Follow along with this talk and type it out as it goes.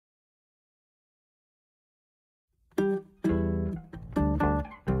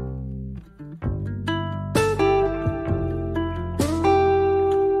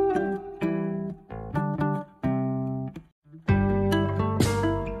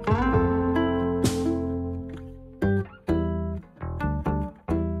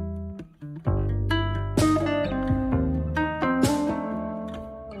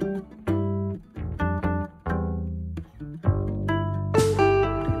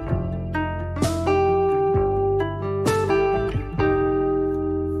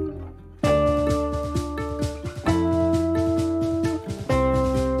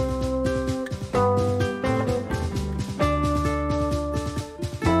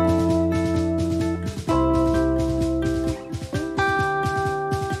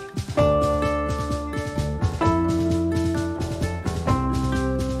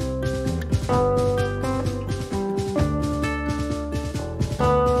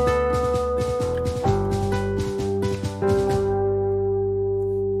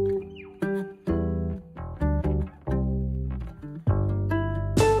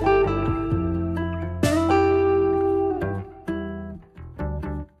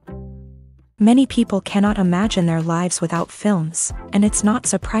Many people cannot imagine their lives without films, and it's not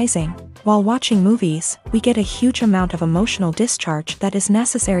surprising. While watching movies, we get a huge amount of emotional discharge that is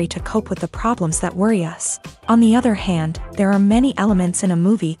necessary to cope with the problems that worry us. On the other hand, there are many elements in a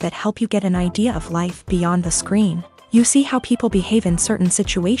movie that help you get an idea of life beyond the screen. You see how people behave in certain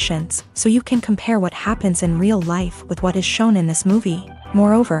situations, so you can compare what happens in real life with what is shown in this movie.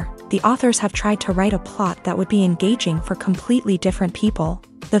 Moreover, the authors have tried to write a plot that would be engaging for completely different people.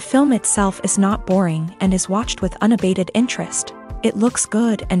 The film itself is not boring and is watched with unabated interest. It looks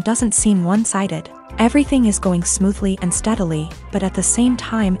good and doesn't seem one-sided. Everything is going smoothly and steadily, but at the same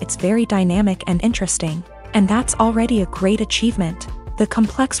time it's very dynamic and interesting. And that's already a great achievement. The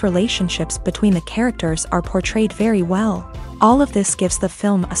complex relationships between the characters are portrayed very well. All of this gives the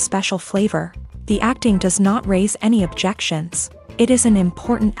film a special flavor. The acting does not raise any objections. It is an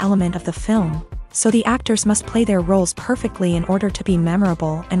important element of the film, so the actors must play their roles perfectly in order to be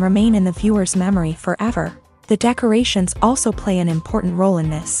memorable and remain in the viewer's memory forever. The decorations also play an important role in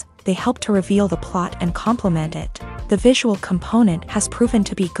this. They help to reveal the plot and complement it. The visual component has proven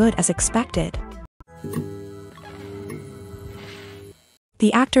to be good as expected.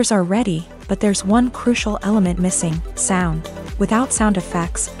 The actors are ready, but there's one crucial element missing: sound. Without sound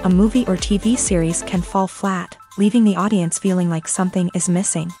effects, a movie or TV series can fall flat, leaving the audience feeling like something is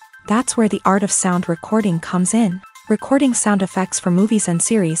missing. That's where the art of sound recording comes in. Recording sound effects for movies and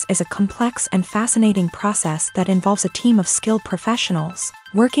series is a complex and fascinating process that involves a team of skilled professionals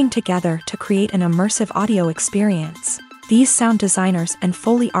working together to create an immersive audio experience. These sound designers and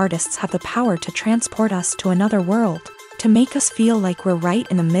Foley artists have the power to transport us to another world, to make us feel like we're right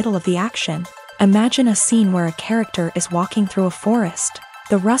in the middle of the action. Imagine a scene where a character is walking through a forest.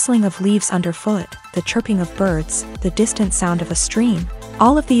 The rustling of leaves underfoot, the chirping of birds, the distant sound of a stream.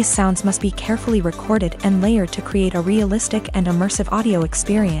 All of these sounds must be carefully recorded and layered to create a realistic and immersive audio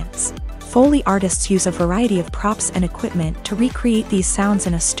experience. Foley artists use a variety of props and equipment to recreate these sounds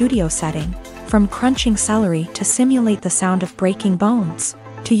in a studio setting, from crunching celery to simulate the sound of breaking bones,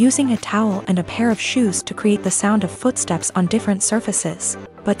 to using a towel and a pair of shoes to create the sound of footsteps on different surfaces.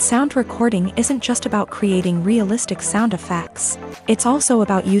 But sound recording isn't just about creating realistic sound effects. It's also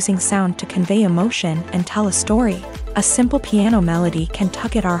about using sound to convey emotion and tell a story. A simple piano melody can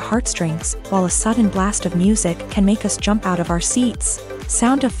tug at our heartstrings, while a sudden blast of music can make us jump out of our seats.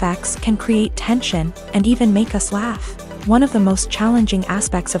 Sound effects can create tension and even make us laugh. One of the most challenging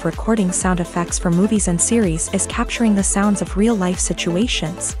aspects of recording sound effects for movies and series is capturing the sounds of real-life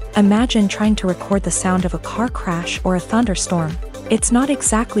situations. Imagine trying to record the sound of a car crash or a thunderstorm. It's not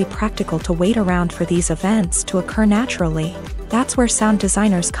exactly practical to wait around for these events to occur naturally. That's where sound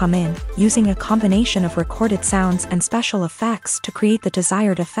designers come in, using a combination of recorded sounds and special effects to create the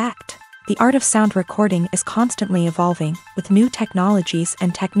desired effect. The art of sound recording is constantly evolving, with new technologies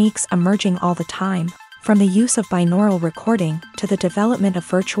and techniques emerging all the time. From the use of binaural recording to the development of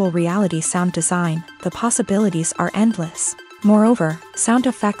virtual reality sound design, the possibilities are endless. Moreover, sound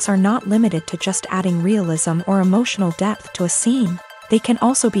effects are not limited to just adding realism or emotional depth to a scene. They can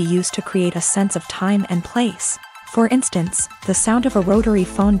also be used to create a sense of time and place. For instance, the sound of a rotary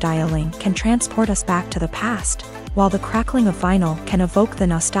phone dialing can transport us back to the past, while the crackling of vinyl can evoke the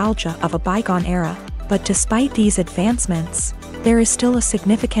nostalgia of a bygone era. But despite these advancements, there is still a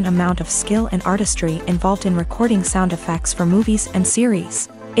significant amount of skill and artistry involved in recording sound effects for movies and series.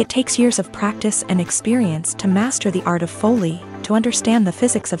 It takes years of practice and experience to master the art of Foley, to understand the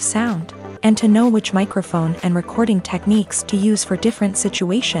physics of sound, and to know which microphone and recording techniques to use for different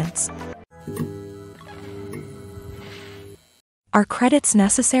situations. Are credits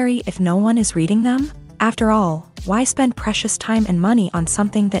necessary if no one is reading them? After all, why spend precious time and money on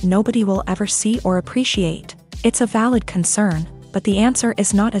something that nobody will ever see or appreciate? It's a valid concern, but the answer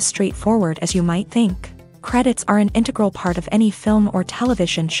is not as straightforward as you might think. Credits are an integral part of any film or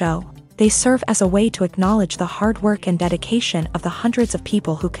television show. They serve as a way to acknowledge the hard work and dedication of the hundreds of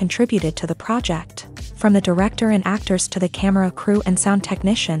people who contributed to the project. From the director and actors to the camera crew and sound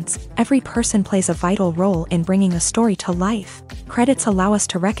technicians, every person plays a vital role in bringing a story to life. Credits allow us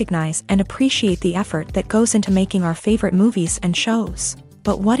to recognize and appreciate the effort that goes into making our favorite movies and shows.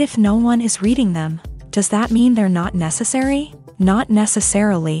 But what if no one is reading them? Does that mean they're not necessary? Not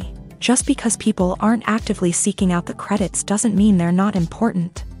necessarily. Just because people aren't actively seeking out the credits doesn't mean they're not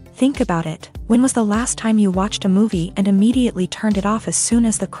important. Think about it. When was the last time you watched a movie and immediately turned it off as soon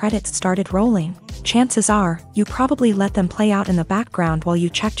as the credits started rolling? Chances are, you probably let them play out in the background while you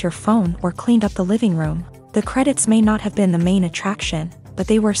checked your phone or cleaned up the living room. The credits may not have been the main attraction, but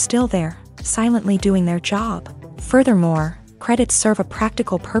they were still there, silently doing their job. Furthermore, credits serve a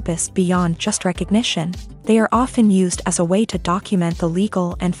practical purpose beyond just recognition. They are often used as a way to document the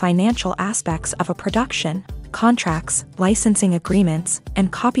legal and financial aspects of a production. Contracts, licensing agreements,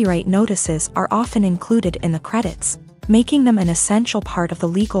 and copyright notices are often included in the credits, making them an essential part of the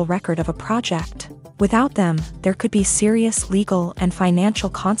legal record of a project. Without them, there could be serious legal and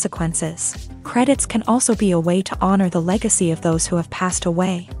financial consequences. Credits can also be a way to honor the legacy of those who have passed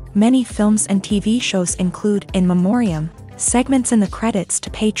away. Many films and TV shows include in memoriam segments in the credits to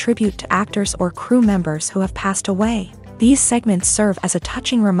pay tribute to actors or crew members who have passed away. These segments serve as a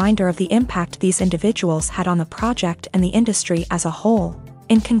touching reminder of the impact these individuals had on the project and the industry as a whole.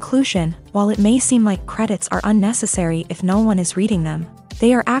 In conclusion, while it may seem like credits are unnecessary if no one is reading them,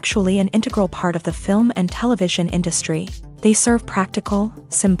 they are actually an integral part of the film and television industry. They serve practical,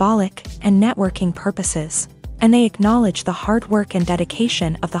 symbolic, and networking purposes, and they acknowledge the hard work and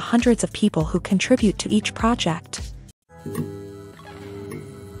dedication of the hundreds of people who contribute to each project.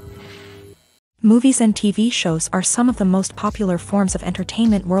 Movies and TV shows are some of the most popular forms of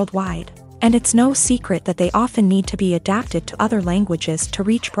entertainment worldwide, and it's no secret that they often need to be adapted to other languages to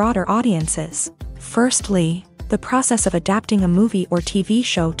reach broader audiences. Firstly, the process of adapting a movie or TV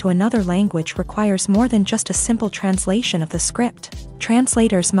show to another language requires more than just a simple translation of the script.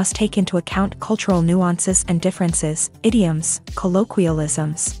 Translators must take into account cultural nuances and differences, idioms,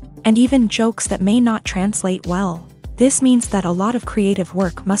 colloquialisms, and even jokes that may not translate well. This means that a lot of creative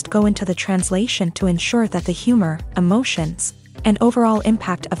work must go into the translation to ensure that the humor, emotions, and overall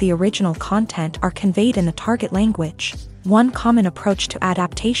impact of the original content are conveyed in the target language. One common approach to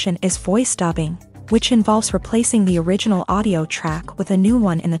adaptation is voice dubbing, which involves replacing the original audio track with a new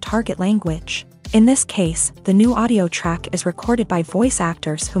one in the target language. In this case, the new audio track is recorded by voice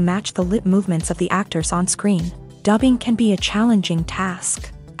actors who match the lip movements of the actors on screen. Dubbing can be a challenging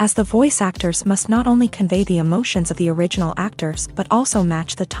task, as the voice actors must not only convey the emotions of the original actors but also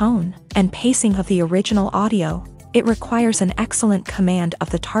match the tone and pacing of the original audio. It requires an excellent command of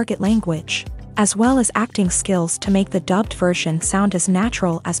the target language, as well as acting skills to make the dubbed version sound as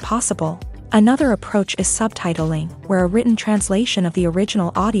natural as possible. Another approach is subtitling, where a written translation of the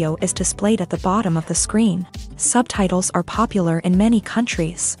original audio is displayed at the bottom of the screen. Subtitles are popular in many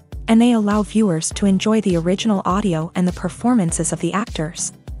countries, and they allow viewers to enjoy the original audio and the performances of the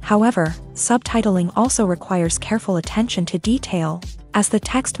actors. However, subtitling also requires careful attention to detail, as the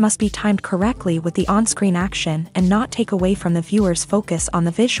text must be timed correctly with the on-screen action and not take away from the viewer's focus on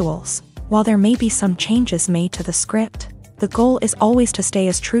the visuals. While there may be some changes made to the script, the goal is always to stay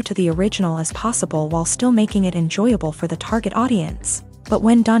as true to the original as possible while still making it enjoyable for the target audience. But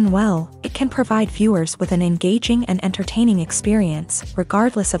when done well, it can provide viewers with an engaging and entertaining experience,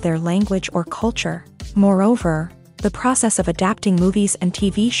 regardless of their language or culture. Moreover, the process of adapting movies and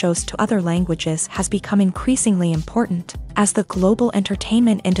TV shows to other languages has become increasingly important, as the global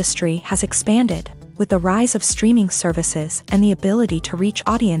entertainment industry has expanded, with the rise of streaming services and the ability to reach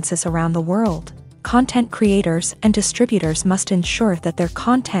audiences around the world. Content creators and distributors must ensure that their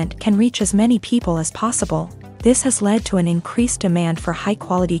content can reach as many people as possible. This has led to an increased demand for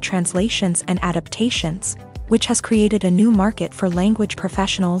high-quality translations and adaptations, which has created a new market for language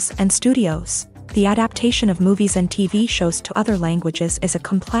professionals and studios. The adaptation of movies and TV shows to other languages is a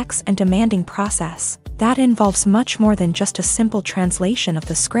complex and demanding process that involves much more than just a simple translation of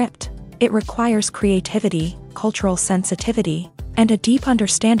the script. It requires creativity, cultural sensitivity, and a deep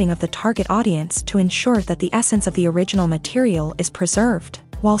understanding of the target audience to ensure that the essence of the original material is preserved,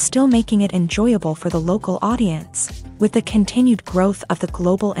 while still making it enjoyable for the local audience. With the continued growth of the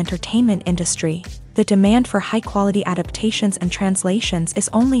global entertainment industry, the demand for high-quality adaptations and translations is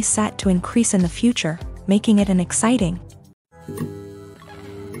only set to increase in the future, making it an exciting.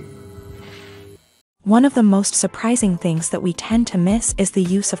 One of the most surprising things that we tend to miss is the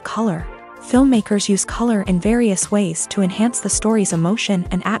use of color. Filmmakers use color in various ways to enhance the story's emotion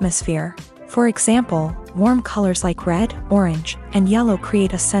and atmosphere. For example, warm colors like red, orange, and yellow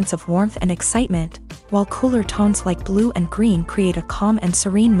create a sense of warmth and excitement, while cooler tones like blue and green create a calm and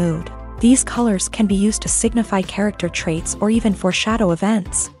serene mood. These colors can be used to signify character traits or even foreshadow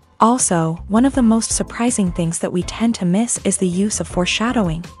events. Also, one of the most surprising things that we tend to miss is the use of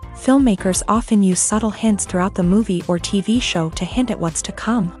foreshadowing. Filmmakers often use subtle hints throughout the movie or TV show to hint at what's to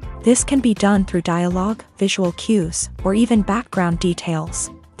come. This can be done through dialogue, visual cues, or even background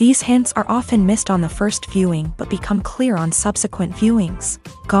details. These hints are often missed on the first viewing but become clear on subsequent viewings.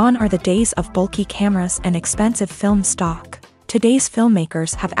 Gone are the days of bulky cameras and expensive film stock. Today's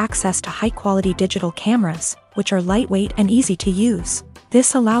filmmakers have access to high-quality digital cameras, which are lightweight and easy to use.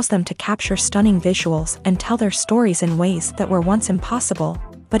 This allows them to capture stunning visuals and tell their stories in ways that were once impossible.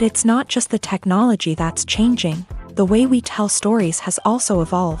 But it's not just the technology that's changing. the way we tell stories has also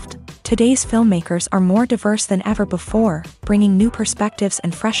evolved. Today's filmmakers are more diverse than ever before, bringing new perspectives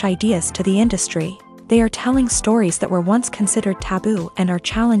and fresh ideas to the industry. They are telling stories that were once considered taboo and are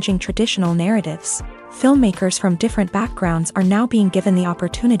challenging traditional narratives. Filmmakers from different backgrounds are now being given the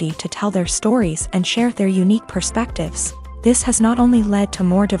opportunity to tell their stories and share their unique perspectives. This has not only led to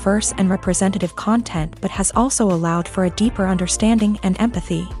more diverse and representative content but has also allowed for a deeper understanding and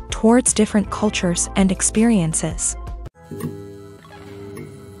empathy towards different cultures and experiences.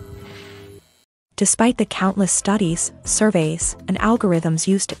 Despite the countless studies, surveys, and algorithms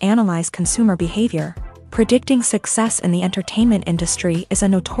used to analyze consumer behavior, predicting success in the entertainment industry is a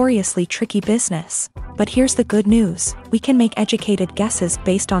notoriously tricky business. But here's the good news: we can make educated guesses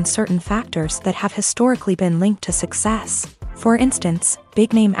based on certain factors that have historically been linked to success. For instance,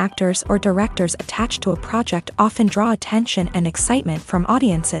 big-name actors or directors attached to a project often draw attention and excitement from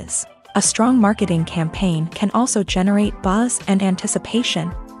audiences. A strong marketing campaign can also generate buzz and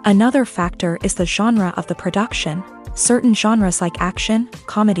anticipation. Another factor is the genre of the production. Certain genres like action,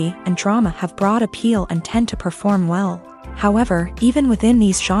 comedy, and drama have broad appeal and tend to perform well. However, even within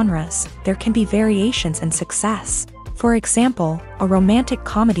these genres, there can be variations in success. For example, a romantic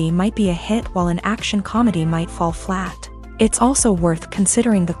comedy might be a hit while an action comedy might fall flat. It's also worth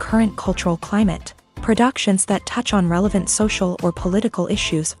considering the current cultural climate. Productions that touch on relevant social or political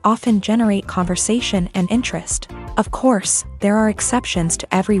issues often generate conversation and interest. Of course, there are exceptions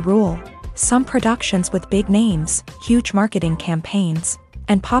to every rule. Some productions with big names, huge marketing campaigns,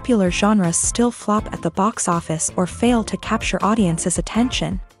 and popular genres still flop at the box office or fail to capture audiences'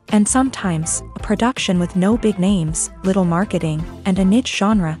 attention. And sometimes, a production with no big names, little marketing, and a niche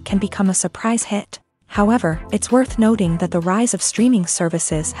genre can become a surprise hit. However, it's worth noting that the rise of streaming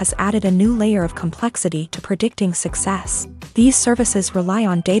services has added a new layer of complexity to predicting success. These services rely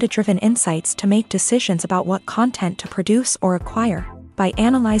on data-driven insights to make decisions about what content to produce or acquire. By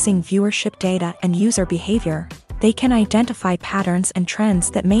analyzing viewership data and user behavior, they can identify patterns and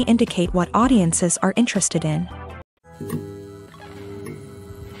trends that may indicate what audiences are interested in.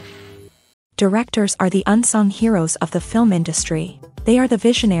 Directors are the unsung heroes of the film industry. They are the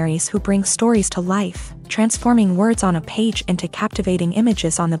visionaries who bring stories to life, transforming words on a page into captivating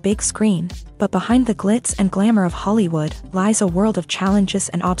images on the big screen. But behind the glitz and glamour of Hollywood lies a world of challenges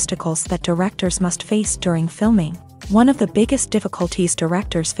and obstacles that directors must face during filming. One of the biggest difficulties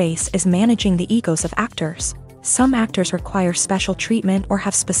directors face is managing the egos of actors. Some actors require special treatment or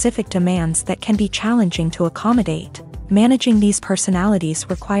have specific demands that can be challenging to accommodate. Managing these personalities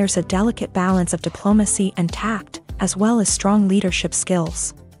requires a delicate balance of diplomacy and tact, as well as strong leadership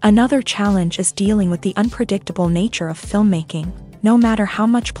skills. Another challenge is dealing with the unpredictable nature of filmmaking. No matter how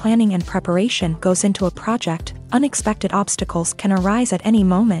much planning and preparation goes into a project, unexpected obstacles can arise at any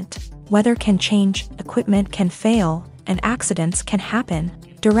moment. Weather can change, equipment can fail, and accidents can happen.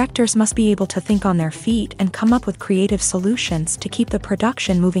 Directors must be able to think on their feet and come up with creative solutions to keep the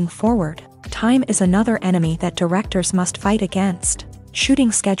production moving forward. Time is another enemy that directors must fight against.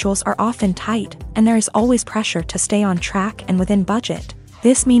 Shooting schedules are often tight, and there is always pressure to stay on track and within budget.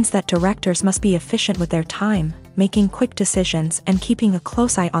 This means that directors must be efficient with their time, making quick decisions and keeping a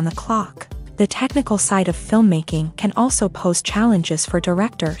close eye on the clock. The technical side of filmmaking can also pose challenges for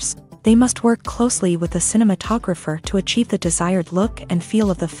directors. They must work closely with the cinematographer to achieve the desired look and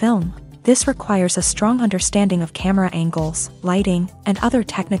feel of the film. This requires a strong understanding of camera angles, lighting, and other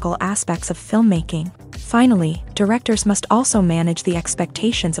technical aspects of filmmaking. Finally, directors must also manage the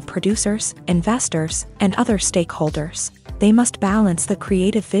expectations of producers, investors, and other stakeholders. They must balance the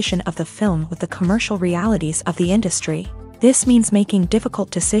creative vision of the film with the commercial realities of the industry. This means making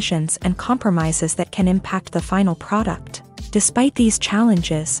difficult decisions and compromises that can impact the final product. Despite these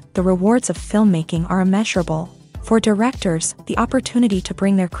challenges, the rewards of filmmaking are immeasurable. For directors, the opportunity to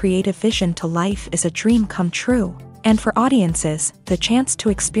bring their creative vision to life is a dream come true. And for audiences, the chance to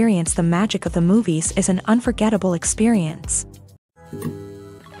experience the magic of the movies is an unforgettable experience.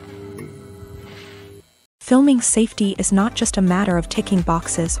 Filming safety is not just a matter of ticking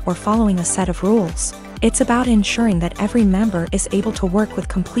boxes or following a set of rules. It's about ensuring that every member is able to work with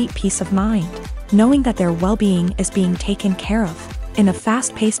complete peace of mind, knowing that their well-being is being taken care of. In a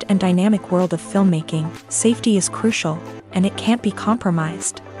fast-paced and dynamic world of filmmaking, safety is crucial, and it can't be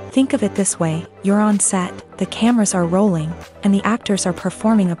compromised. Think of it this way: you're on set, the cameras are rolling, and the actors are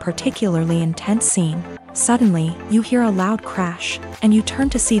performing a particularly intense scene. Suddenly, you hear a loud crash, and you turn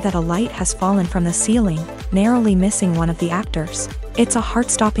to see that a light has fallen from the ceiling, narrowly missing one of the actors. It's a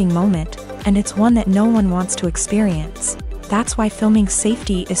heart-stopping moment, and it's one that no one wants to experience. That's why filming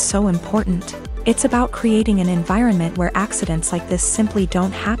safety is so important. It's about creating an environment where accidents like this simply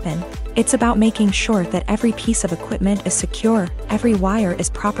don't happen. It's about making sure that every piece of equipment is secure, every wire is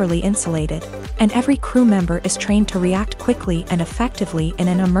properly insulated, and every crew member is trained to react quickly and effectively in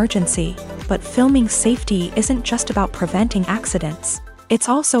an emergency. But filming safety isn't just about preventing accidents. It's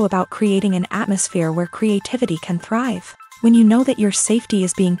also about creating an atmosphere where creativity can thrive. When you know that your safety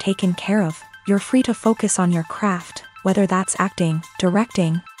is being taken care of, you're free to focus on your craft, whether that's acting,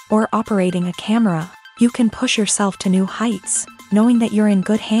 directing, or operating a camera. You can push yourself to new heights, knowing that you're in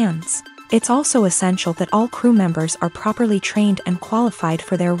good hands. It's also essential that all crew members are properly trained and qualified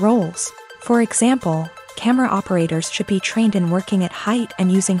for their roles. For example, camera operators should be trained in working at height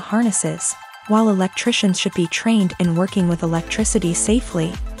and using harnesses, while electricians should be trained in working with electricity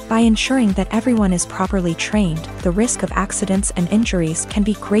safely. By ensuring that everyone is properly trained, the risk of accidents and injuries can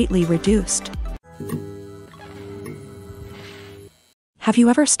be greatly reduced. Have you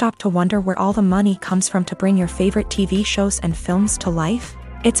ever stopped to wonder where all the money comes from to bring your favorite TV shows and films to life?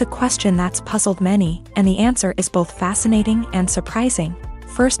 It's a question that's puzzled many, and the answer is both fascinating and surprising.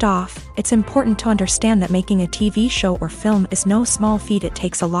 First off, it's important to understand that making a TV show or film is no small feat. It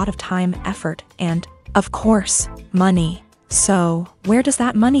takes a lot of time, effort, and, of course, money. So, where does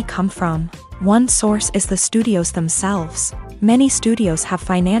that money come from? One source is the studios themselves. Many studios have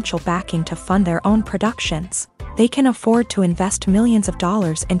financial backing to fund their own productions. They can afford to invest millions of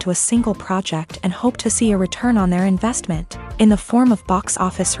dollars into a single project and hope to see a return on their investment, in the form of box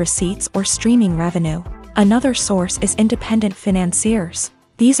office receipts or streaming revenue. Another source is independent financiers.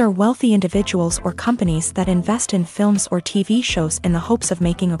 These are wealthy individuals or companies that invest in films or TV shows in the hopes of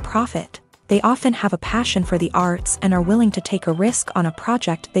making a profit. They often have a passion for the arts and are willing to take a risk on a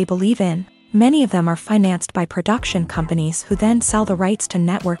project they believe in. Many of them are financed by production companies who then sell the rights to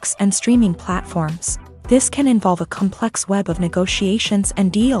networks and streaming platforms. This can involve a complex web of negotiations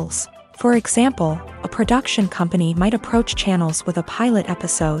and deals. For example, a production company might approach channels with a pilot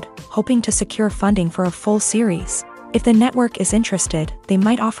episode, hoping to secure funding for a full series. If the network is interested, they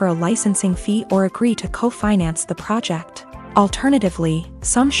might offer a licensing fee or agree to co-finance the project. Alternatively,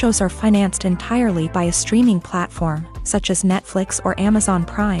 some shows are financed entirely by a streaming platform, such as Netflix or Amazon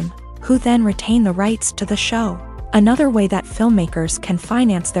Prime, who then retain the rights to the show. Another way that filmmakers can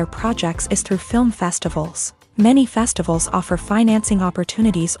finance their projects is through film festivals. Many festivals offer financing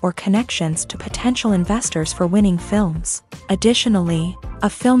opportunities or connections to potential investors for winning films. Additionally, a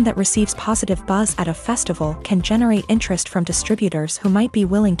film that receives positive buzz at a festival can generate interest from distributors who might be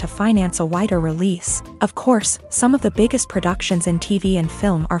willing to finance a wider release. Of course, some of the biggest productions in TV and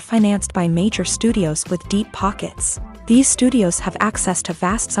film are financed by major studios with deep pockets. These studios have access to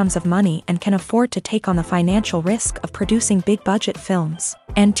vast sums of money and can afford to take on the financial risk of producing big-budget films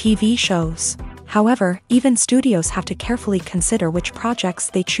and TV shows. However, even studios have to carefully consider which projects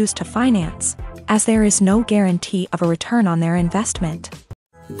they choose to finance, as there is no guarantee of a return on their investment.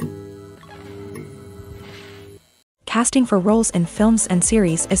 Casting for roles in films and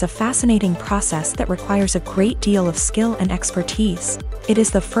series is a fascinating process that requires a great deal of skill and expertise. It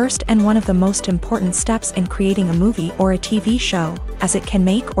is the first and one of the most important steps in creating a movie or a TV show, as it can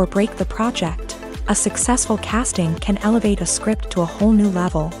make or break the project. A successful casting can elevate a script to a whole new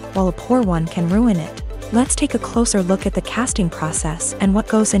level, while a poor one can ruin it. Let's take a closer look at the casting process and what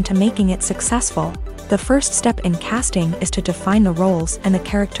goes into making it successful. The first step in casting is to define the roles and the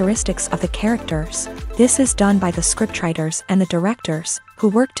characteristics of the characters. This is done by the scriptwriters and the directors, who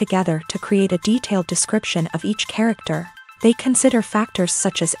work together to create a detailed description of each character. They consider factors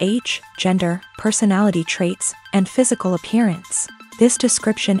such as age, gender, personality traits, and physical appearance. This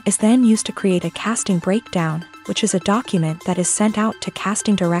description is then used to create a casting breakdown, which is a document that is sent out to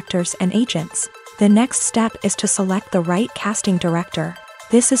casting directors and agents. The next step is to select the right casting director.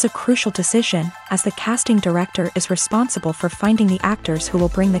 This is a crucial decision, as the casting director is responsible for finding the actors who will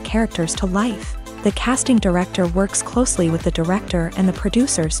bring the characters to life. The casting director works closely with the director and the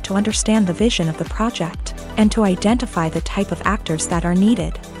producers to understand the vision of the project, and to identify the type of actors that are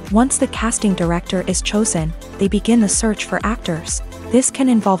needed. Once the casting director is chosen, they begin the search for actors. This can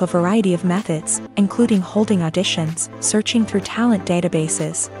involve a variety of methods, including holding auditions, searching through talent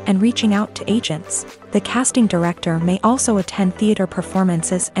databases, and reaching out to agents. The casting director may also attend theater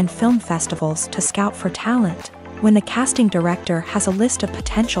performances and film festivals to scout for talent. When the casting director has a list of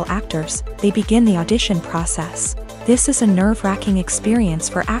potential actors, they begin the audition process. This is a nerve-wracking experience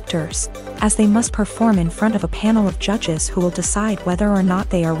for actors, as they must perform in front of a panel of judges who will decide whether or not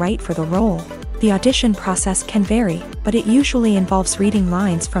they are right for the role. The audition process can vary, but it usually involves reading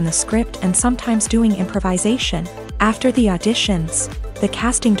lines from the script and sometimes doing improvisation. After the auditions, The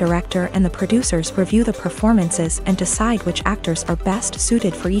casting director and the producers review the performances and decide which actors are best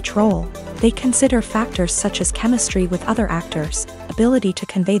suited for each role. They consider factors such as chemistry with other actors, ability to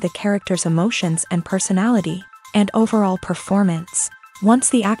convey the character's emotions and personality, and overall performance. Once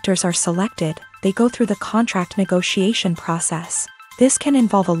the actors are selected, they go through the contract negotiation process. This can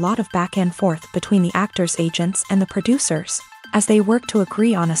involve a lot of back and forth between the actors' agents and the producers, as they work to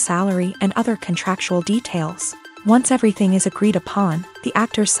agree on a salary and other contractual details. Once everything is agreed upon, the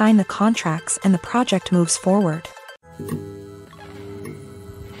actors sign the contracts and the project moves forward.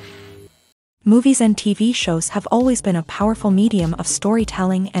 Movies and TV shows have always been a powerful medium of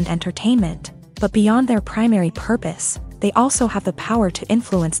storytelling and entertainment, but beyond their primary purpose, they also have the power to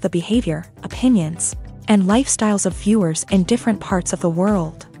influence the behavior, opinions, and lifestyles of viewers in different parts of the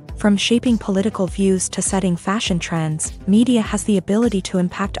world. From shaping political views to setting fashion trends, media has the ability to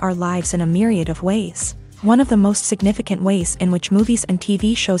impact our lives in a myriad of ways. One of the most significant ways in which movies and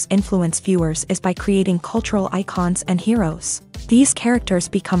TV shows influence viewers is by creating cultural icons and heroes. These characters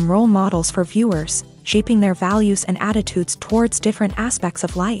become role models for viewers, shaping their values and attitudes towards different aspects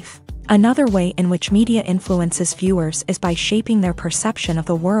of life. Another way in which media influences viewers is by shaping their perception of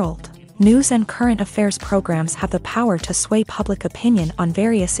the world. News and current affairs programs have the power to sway public opinion on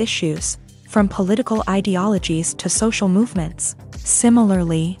various issues, from political ideologies to social movements.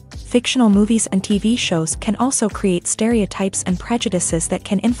 Similarly, fictional movies and TV shows can also create stereotypes and prejudices that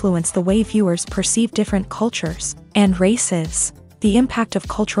can influence the way viewers perceive different cultures and races. The impact of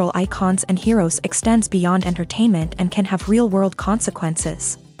cultural icons and heroes extends beyond entertainment and can have real-world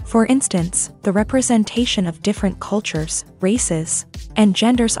consequences. For instance, the representation of different cultures, races, and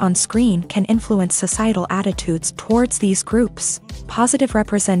genders on screen can influence societal attitudes towards these groups. Positive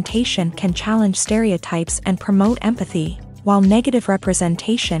representation can challenge stereotypes and promote empathy, while negative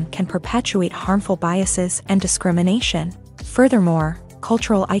representation can perpetuate harmful biases and discrimination. Furthermore,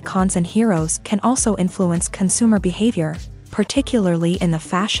 cultural icons and heroes can also influence consumer behavior, particularly in the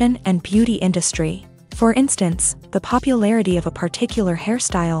fashion and beauty industry. For instance, the popularity of a particular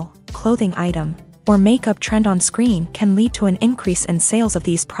hairstyle, clothing item, or makeup trend on screen can lead to an increase in sales of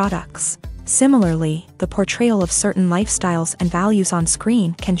these products. Similarly, the portrayal of certain lifestyles and values on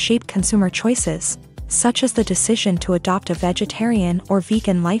screen can shape consumer choices, such as the decision to adopt a vegetarian or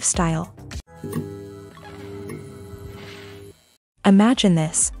vegan lifestyle. Imagine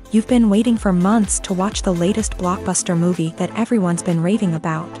this: you've been waiting for months to watch the latest blockbuster movie that everyone's been raving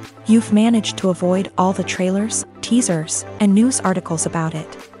about. You've managed to avoid all the trailers, teasers, and news articles about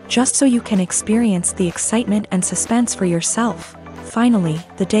it, just so you can experience the excitement and suspense for yourself. Finally,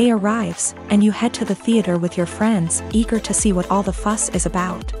 the day arrives, and you head to the theater with your friends, eager to see what all the fuss is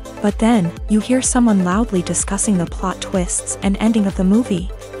about. But then, you hear someone loudly discussing the plot twists and ending of the movie.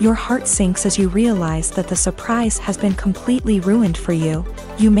 Your heart sinks as you realize that the surprise has been completely ruined for you.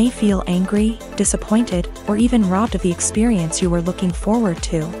 You may feel angry, disappointed, or even robbed of the experience you were looking forward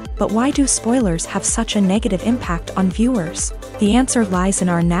to. But why do spoilers have such a negative impact on viewers? The answer lies in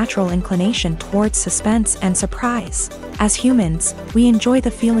our natural inclination towards suspense and surprise. As humans, we enjoy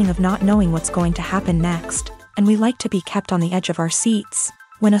the feeling of not knowing what's going to happen next, and we like to be kept on the edge of our seats.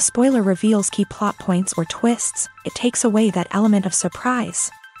 When a spoiler reveals key plot points or twists, it takes away that element of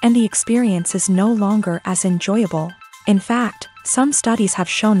surprise, and the experience is no longer as enjoyable. In fact, some studies have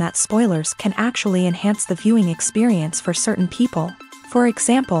shown that spoilers can actually enhance the viewing experience for certain people. For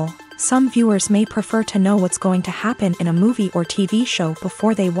example, some viewers may prefer to know what's going to happen in a movie or TV show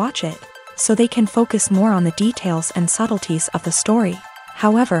before they watch it, so they can focus more on the details and subtleties of the story.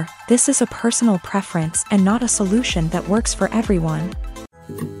 However, this is a personal preference and not a solution that works for everyone.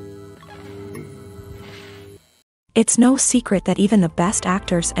 It's no secret that even the best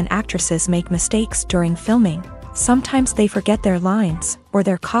actors and actresses make mistakes during filming. Sometimes they forget their lines, or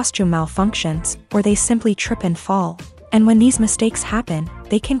their costume malfunctions, or they simply trip and fall. And when these mistakes happen,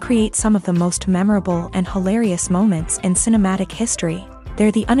 they can create some of the most memorable and hilarious moments in cinematic history.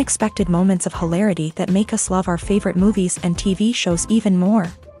 They're the unexpected moments of hilarity that make us love our favorite movies and TV shows even more.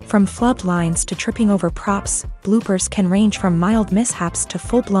 From flubbed lines to tripping over props, bloopers can range from mild mishaps to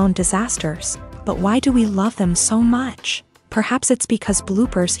full-blown disasters. But why do we love them so much? Perhaps it's because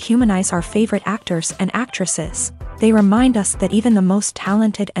bloopers humanize our favorite actors and actresses. They remind us that even the most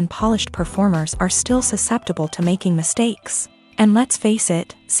talented and polished performers are still susceptible to making mistakes. And let's face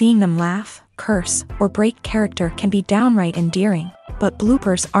it, seeing them laugh, curse, or break character can be downright endearing. But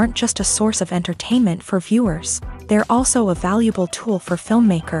bloopers aren't just a source of entertainment for viewers. They're also a valuable tool for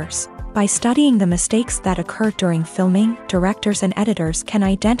filmmakers. By studying the mistakes that occur during filming, directors and editors can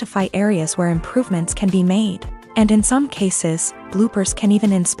identify areas where improvements can be made. And in some cases, bloopers can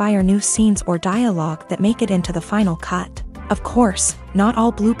even inspire new scenes or dialogue that make it into the final cut. Of course, not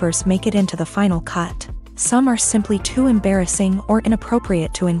all bloopers make it into the final cut. Some are simply too embarrassing or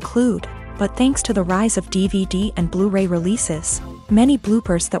inappropriate to include. But thanks to the rise of DVD and Blu-ray releases, many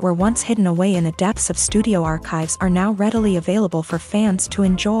bloopers that were once hidden away in the depths of studio archives are now readily available for fans to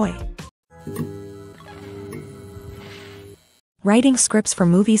enjoy. Writing scripts for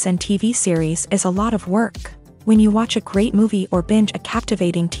movies and TV series is a lot of work. When you watch a great movie or binge a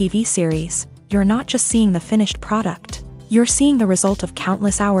captivating TV series, you're not just seeing the finished product. You're seeing the result of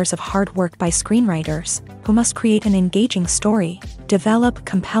countless hours of hard work by screenwriters, who must create an engaging story, develop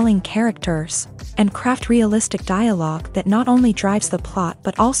compelling characters, and craft realistic dialogue that not only drives the plot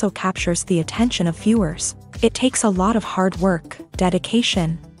but also captures the attention of viewers. It takes a lot of hard work,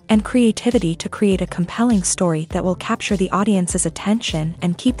 dedication, and creativity to create a compelling story that will capture the audience's attention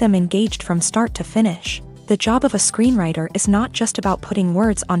and keep them engaged from start to finish. The job of a screenwriter is not just about putting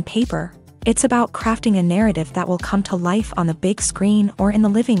words on paper. It's about crafting a narrative that will come to life on the big screen or in the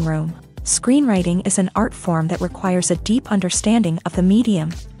living room. Screenwriting is an art form that requires a deep understanding of the medium.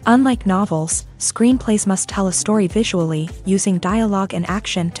 Unlike novels, screenplays must tell a story visually, using dialogue and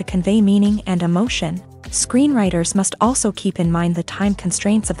action to convey meaning and emotion. Screenwriters must also keep in mind the time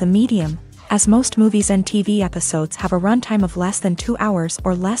constraints of the medium, as most movies and TV episodes have a runtime of less than 2 hours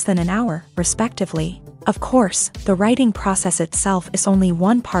or less than an hour, respectively. Of course, the writing process itself is only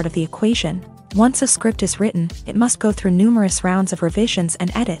one part of the equation. Once a script is written, it must go through numerous rounds of revisions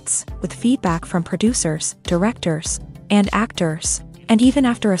and edits, with feedback from producers, directors, and actors. And even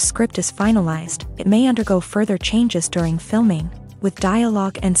after a script is finalized, it may undergo further changes during filming, with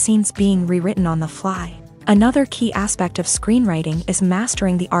dialogue and scenes being rewritten on the fly. Another key aspect of screenwriting is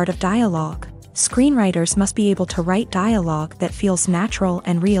mastering the art of dialogue. Screenwriters must be able to write dialogue that feels natural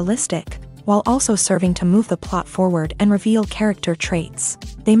and realistic, while also serving to move the plot forward and reveal character traits.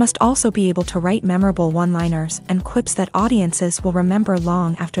 They must also be able to write memorable one-liners and quips that audiences will remember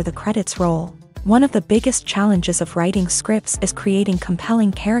long after the credits roll. One of the biggest challenges of writing scripts is creating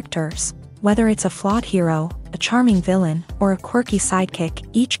compelling characters. Whether it's a flawed hero, a charming villain, or a quirky sidekick,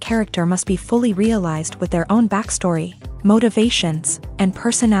 each character must be fully realized with their own backstory, motivations, and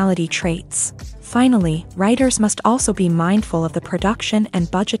personality traits. Finally, writers must also be mindful of the production and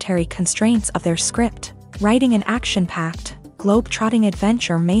budgetary constraints of their script. Writing an action-packed, globe-trotting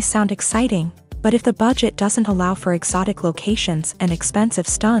adventure may sound exciting, but if the budget doesn't allow for exotic locations and expensive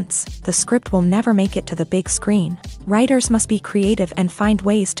stunts, the script will never make it to the big screen. Writers must be creative and find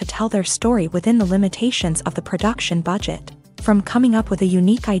ways to tell their story within the limitations of the production budget. From coming up with a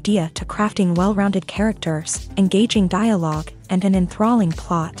unique idea to crafting well-rounded characters, engaging dialogue, and an enthralling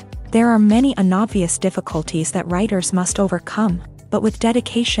plot, there are many unobvious difficulties that writers must overcome, but with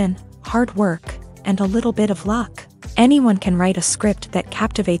dedication, hard work, and a little bit of luck, anyone can write a script that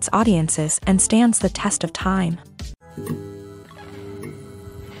captivates audiences and stands the test of time.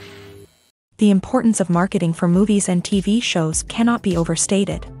 The importance of marketing for movies and TV shows cannot be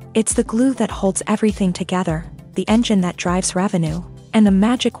overstated. It's the glue that holds everything together, the engine that drives revenue, and the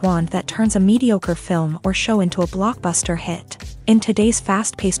magic wand that turns a mediocre film or show into a blockbuster hit. In today's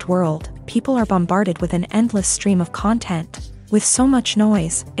fast-paced world, people are bombarded with an endless stream of content. With so much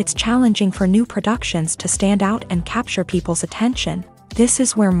noise, it's challenging for new productions to stand out and capture people's attention. This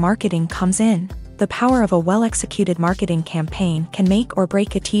is where marketing comes in. The power of a well-executed marketing campaign can make or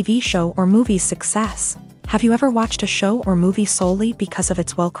break a TV show or movie's success. Have you ever watched a show or movie solely because of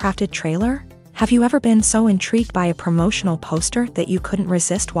its well-crafted trailer? Have you ever been so intrigued by a promotional poster that you couldn't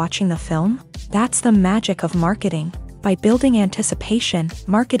resist watching the film? That's the magic of marketing. By building anticipation,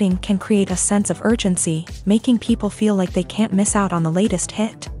 marketing can create a sense of urgency, making people feel like they can't miss out on the latest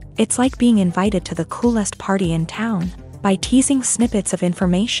hit. It's like being invited to the coolest party in town. By teasing snippets of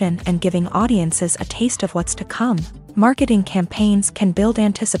information and giving audiences a taste of what's to come, marketing campaigns can build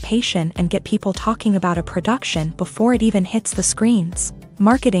anticipation and get people talking about a production before it even hits the screens.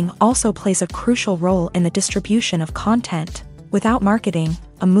 Marketing also plays a crucial role in the distribution of content. Without marketing,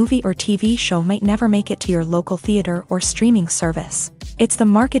 a movie or TV show might never make it to your local theater or streaming service. It's the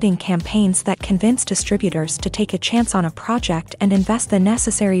marketing campaigns that convince distributors to take a chance on a project and invest the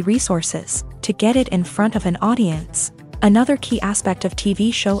necessary resources to get it in front of an audience. Another key aspect of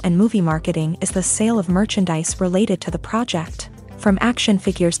TV show and movie marketing is the sale of merchandise related to the project. From action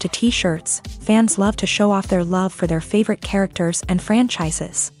figures to t-shirts, fans love to show off their love for their favorite characters and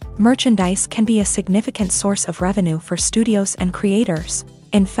franchises. Merchandise can be a significant source of revenue for studios and creators.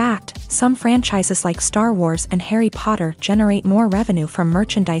 In fact, some franchises like Star Wars and Harry Potter generate more revenue from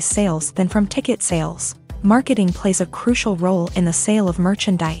merchandise sales than from ticket sales. Marketing plays a crucial role in the sale of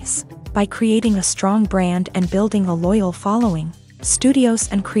merchandise. By creating a strong brand and building a loyal following, Studios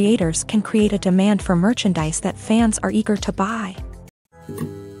and creators can create a demand for merchandise that fans are eager to buy.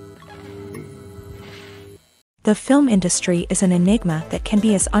 The film industry is an enigma that can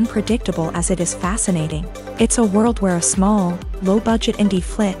be as unpredictable as it is fascinating. It's a world where a small, low-budget indie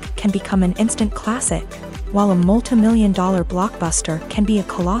flick can become an instant classic, while a multi-million-dollar blockbuster can be a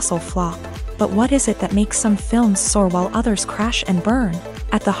colossal flop. But what is it that makes some films soar while others crash and burn?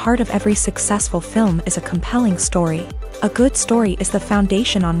 At the heart of every successful film is a compelling story. A good story is the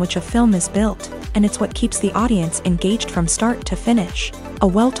foundation on which a film is built, and it's what keeps the audience engaged from start to finish. A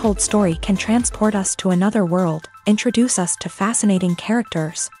well-told story can transport us to another world, introduce us to fascinating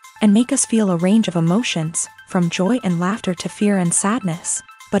characters, and make us feel a range of emotions, from joy and laughter to fear and sadness.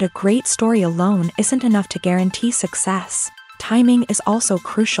 But a great story alone isn't enough to guarantee success. Timing is also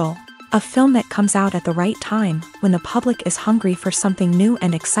crucial. A film that comes out at the right time, when the public is hungry for something new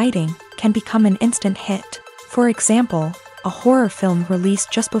and exciting, can become an instant hit. For example, a horror film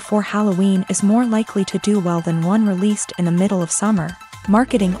released just before Halloween is more likely to do well than one released in the middle of summer.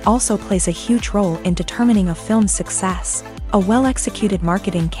 Marketing also plays a huge role in determining a film's success. A well-executed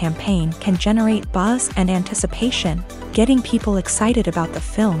marketing campaign can generate buzz and anticipation, getting people excited about the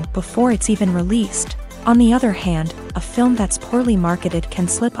film before it's even released. On the other hand, a film that's poorly marketed can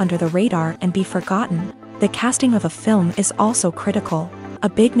slip under the radar and be forgotten. The casting of a film is also critical. A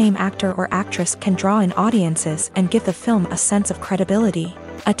big-name actor or actress can draw in audiences and give the film a sense of credibility.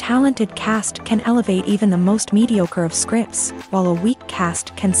 A talented cast can elevate even the most mediocre of scripts, while a weak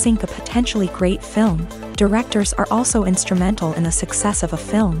cast can sink a potentially great film. Directors are also instrumental in the success of a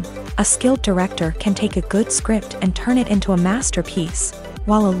film. A skilled director can take a good script and turn it into a masterpiece,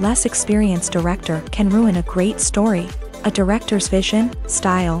 while a less experienced director can ruin a great story. A director's vision,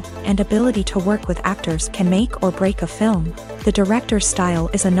 style, and ability to work with actors can make or break a film. The director's style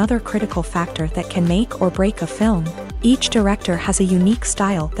is another critical factor that can make or break a film. Each director has a unique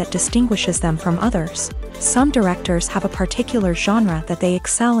style that distinguishes them from others. Some directors have a particular genre that they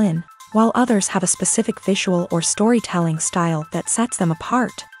excel in, while others have a specific visual or storytelling style that sets them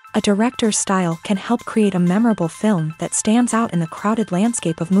apart. A director's style can help create a memorable film that stands out in the crowded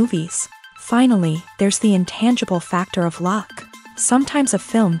landscape of movies. Finally, there's the intangible factor of luck. Sometimes a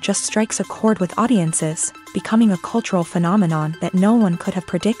film just strikes a chord with audiences, becoming a cultural phenomenon that no one could have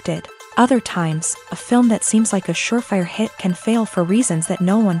predicted. Other times, a film that seems like a surefire hit can fail for reasons that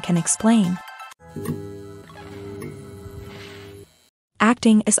no one can explain.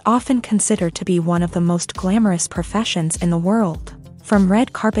 Acting is often considered to be one of the most glamorous professions in the world. From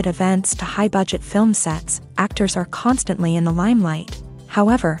red carpet events to high-budget film sets, actors are constantly in the limelight.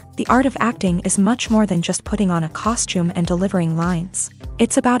 However, the art of acting is much more than just putting on a costume and delivering lines.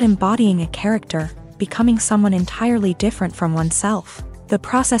 It's about embodying a character, becoming someone entirely different from oneself. The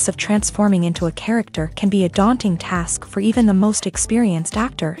process of transforming into a character can be a daunting task for even the most experienced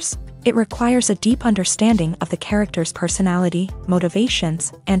actors. It requires a deep understanding of the character's personality,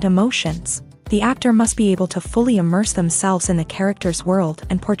 motivations, and emotions. The actor must be able to fully immerse themselves in the character's world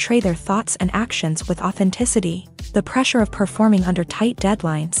and portray their thoughts and actions with authenticity. The pressure of performing under tight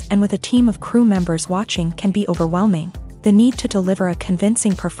deadlines and with a team of crew members watching can be overwhelming. The need to deliver a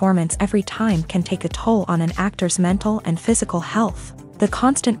convincing performance every time can take a toll on an actor's mental and physical health. The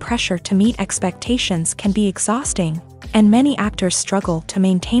constant pressure to meet expectations can be exhausting, and many actors struggle to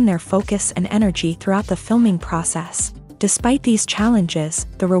maintain their focus and energy throughout the filming process. Despite these challenges,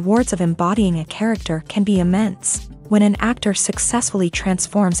 the rewards of embodying a character can be immense. When an actor successfully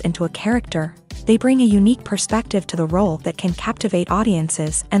transforms into a character, they bring a unique perspective to the role that can captivate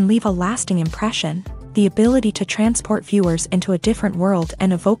audiences and leave a lasting impression. The ability to transport viewers into a different world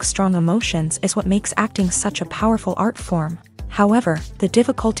and evoke strong emotions is what makes acting such a powerful art form. However, the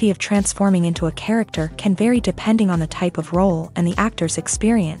difficulty of transforming into a character can vary depending on the type of role and the actor's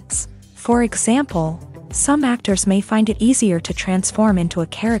experience. For example, some actors may find it easier to transform into a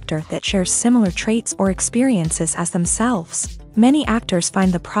character that shares similar traits or experiences as themselves. Many actors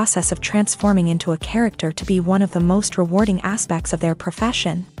find the process of transforming into a character to be one of the most rewarding aspects of their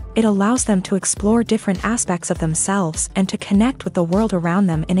profession. It allows them to explore different aspects of themselves and to connect with the world around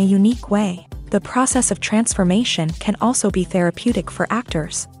them in a unique way. The process of transformation can also be therapeutic for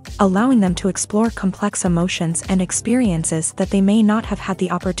actors, allowing them to explore complex emotions and experiences that they may not have had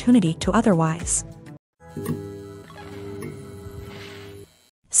the opportunity to otherwise.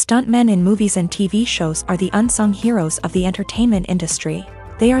 Stuntmen in movies and TV shows are the unsung heroes of the entertainment industry.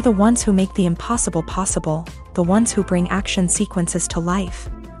 They are the ones who make the impossible possible, the ones who bring action sequences to life,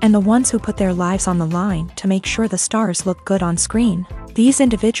 and the ones who put their lives on the line to make sure the stars look good on screen. These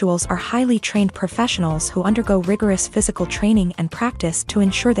individuals are highly trained professionals who undergo rigorous physical training and practice to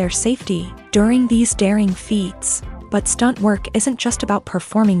ensure their safety. During these daring feats, But stunt work isn't just about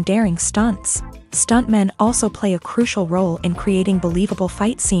performing daring stunts. Stuntmen also play a crucial role in creating believable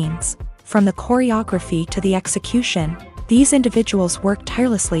fight scenes. From the choreography to the execution, these individuals work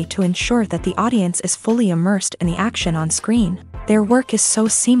tirelessly to ensure that the audience is fully immersed in the action on screen. Their work is so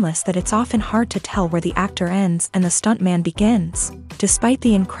seamless that it's often hard to tell where the actor ends and the stuntman begins. Despite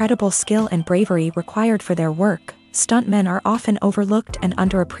the incredible skill and bravery required for their work, stuntmen are often overlooked and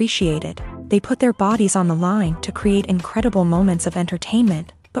underappreciated. They put their bodies on the line to create incredible moments of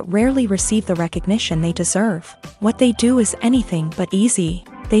entertainment, but rarely receive the recognition they deserve. What they do is anything but easy.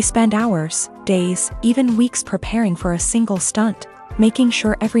 They spend hours, days, even weeks preparing for a single stunt, making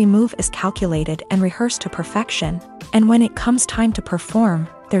sure every move is calculated and rehearsed to perfection. And when it comes time to perform,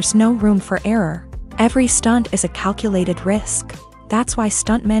 there's no room for error. Every stunt is a calculated risk. That's why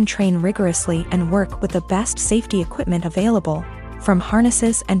stuntmen train rigorously and work with the best safety equipment available, from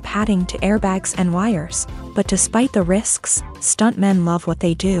harnesses and padding to airbags and wires. But despite the risks, stuntmen love what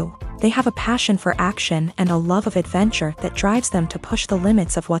they do. They have a passion for action and a love of adventure that drives them to push the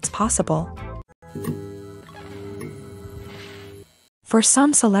limits of what's possible. For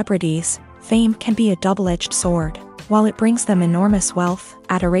some celebrities, fame can be a double-edged sword. While it brings them enormous wealth,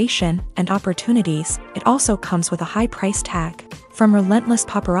 adoration, and opportunities, it also comes with a high price tag. From relentless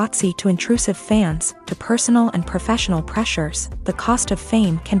paparazzi to intrusive fans, to personal and professional pressures, the cost of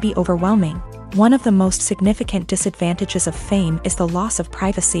fame can be overwhelming. One of the most significant disadvantages of fame is the loss of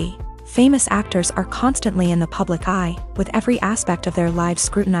privacy. Famous actors are constantly in the public eye, with every aspect of their lives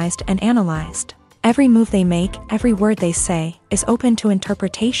scrutinized and analyzed. Every move they make, every word they say, is open to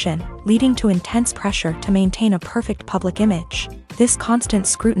interpretation, leading to intense pressure to maintain a perfect public image. This constant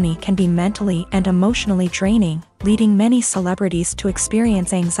scrutiny can be mentally and emotionally draining, leading many celebrities to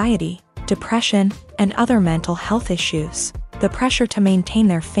experience anxiety, depression, and other mental health issues. The pressure to maintain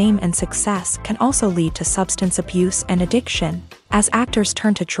their fame and success can also lead to substance abuse and addiction, as actors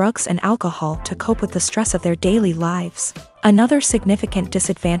turn to drugs and alcohol to cope with the stress of their daily lives. Another significant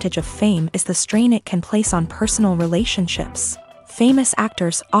disadvantage of fame is the strain it can place on personal relationships. Famous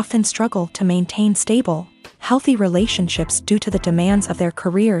actors often struggle to maintain stable, healthy relationships due to the demands of their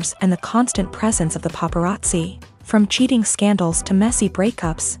careers and the constant presence of the paparazzi. From cheating scandals to messy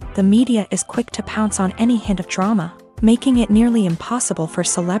breakups, the media is quick to pounce on any hint of drama, making it nearly impossible for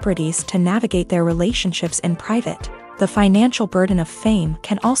celebrities to navigate their relationships in private. The financial burden of fame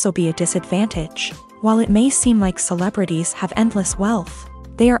can also be a disadvantage. While it may seem like celebrities have endless wealth,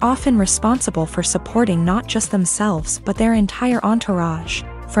 they are often responsible for supporting not just themselves but their entire entourage.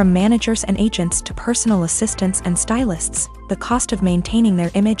 From managers and agents to personal assistants and stylists, the cost of maintaining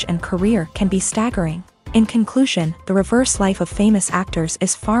their image and career can be staggering. In conclusion, the reverse life of famous actors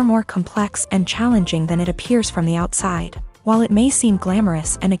is far more complex and challenging than it appears from the outside. While it may seem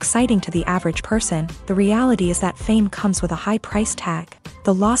glamorous and exciting to the average person, the reality is that fame comes with a high price tag.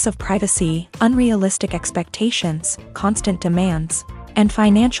 The loss of privacy, unrealistic expectations, constant demands, and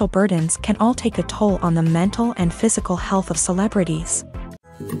financial burdens can all take a toll on the mental and physical health of celebrities.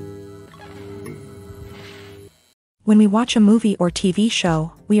 When we watch a movie or TV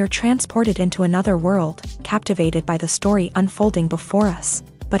show, we are transported into another world, captivated by the story unfolding before us.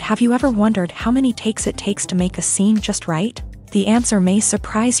 But have you ever wondered how many takes it takes to make a scene just right? The answer may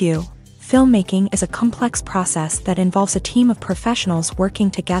surprise you. Filmmaking is a complex process that involves a team of professionals working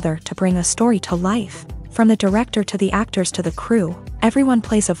together to bring a story to life. From the director to the actors to the crew, everyone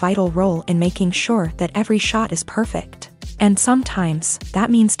plays a vital role in making sure that every shot is perfect. And sometimes, that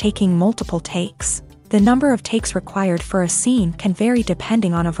means taking multiple takes. The number of takes required for a scene can vary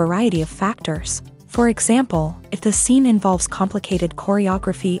depending on a variety of factors. For example, if the scene involves complicated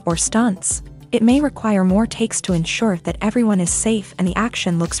choreography or stunts, it may require more takes to ensure that everyone is safe and the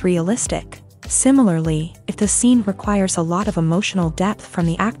action looks realistic. Similarly, if the scene requires a lot of emotional depth from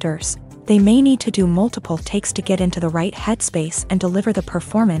the actors, they may need to do multiple takes to get into the right headspace and deliver the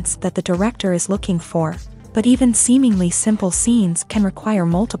performance that the director is looking for. But even seemingly simple scenes can require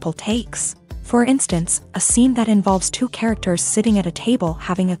multiple takes. For instance, a scene that involves two characters sitting at a table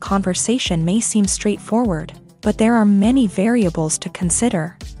having a conversation may seem straightforward, but there are many variables to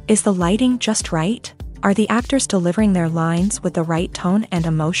consider. Is the lighting just right? Are the actors delivering their lines with the right tone and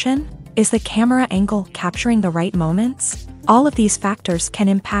emotion? Is the camera angle capturing the right moments? All of these factors can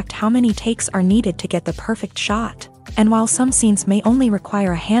impact how many takes are needed to get the perfect shot. And while some scenes may only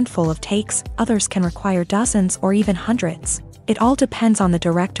require a handful of takes, others can require dozens or even hundreds. It all depends on the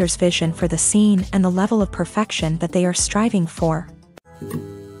director's vision for the scene and the level of perfection that they are striving for.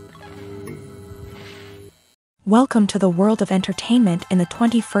 Welcome to the world of entertainment in the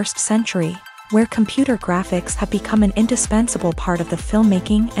 21st century, where computer graphics have become an indispensable part of the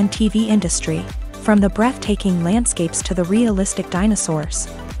filmmaking and TV industry. From the breathtaking landscapes to the realistic dinosaurs,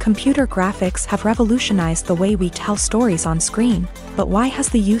 computer graphics have revolutionized the way we tell stories on screen. But why has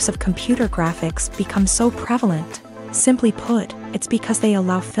the use of computer graphics become so prevalent? Simply put, it's because they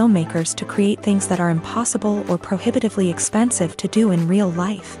allow filmmakers to create things that are impossible or prohibitively expensive to do in real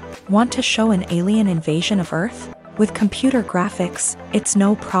life. Want to show an alien invasion of Earth? With computer graphics, it's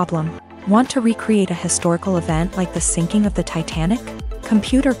no problem. Want to recreate a historical event like the sinking of the Titanic?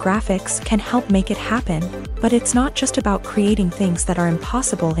 Computer graphics can help make it happen, but it's not just about creating things that are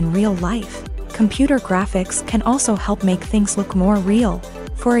impossible in real life. Computer graphics can also help make things look more real.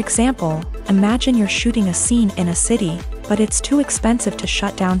 For example, imagine you're shooting a scene in a city, but it's too expensive to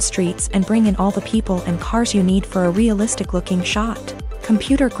shut down streets and bring in all the people and cars you need for a realistic-looking shot.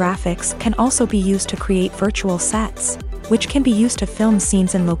 Computer graphics can also be used to create virtual sets, which can be used to film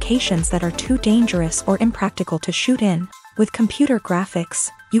scenes in locations that are too dangerous or impractical to shoot in. With computer graphics,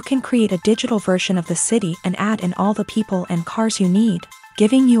 you can create a digital version of the city and add in all the people and cars you need,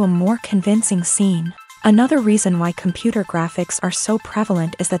 giving you a more convincing scene. Another reason why computer graphics are so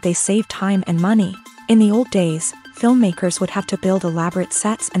prevalent is that they save time and money. In the old days, filmmakers would have to build elaborate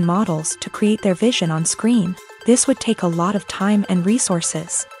sets and models to create their vision on screen. This would take a lot of time and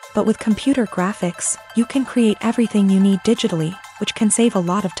resources. But with computer graphics, you can create everything you need digitally, which can save a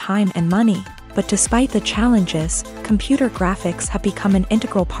lot of time and money. But despite the challenges, computer graphics have become an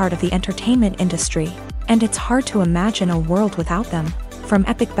integral part of the entertainment industry, and it's hard to imagine a world without them. From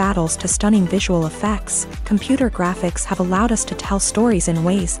epic battles to stunning visual effects, computer graphics have allowed us to tell stories in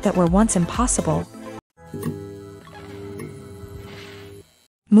ways that were once impossible.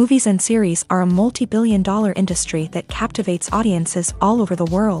 Movies and series are a multi-billion-dollar industry that captivates audiences all over the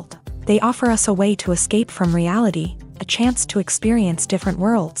world. They offer us a way to escape from reality, a chance to experience different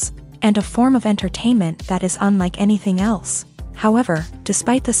worlds, and a form of entertainment that is unlike anything else. However,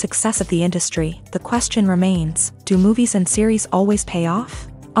 despite the success of the industry, the question remains, do movies and series always pay off?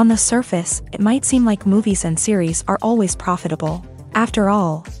 On the surface, it might seem like movies and series are always profitable. After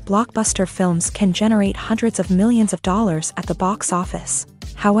all, blockbuster films can generate hundreds of millions of dollars at the box office.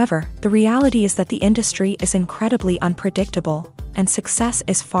 However, the reality is that the industry is incredibly unpredictable, and success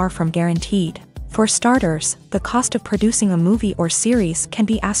is far from guaranteed. For starters, the cost of producing a movie or series can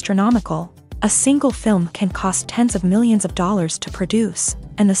be astronomical. A single film can cost tens of millions of dollars to produce,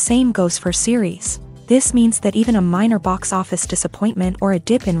 and the same goes for series. This means that even a minor box office disappointment or a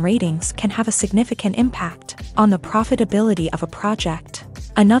dip in ratings can have a significant impact on the profitability of a project.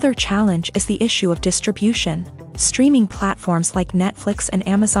 Another challenge is the issue of distribution. Streaming platforms like Netflix and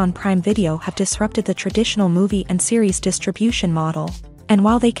Amazon Prime Video have disrupted the traditional movie and series distribution model. And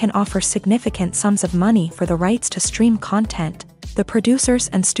while they can offer significant sums of money for the rights to stream content, the producers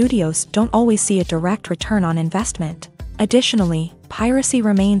and studios don't always see a direct return on investment. Additionally, piracy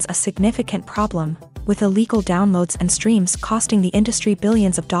remains a significant problem, with illegal downloads and streams costing the industry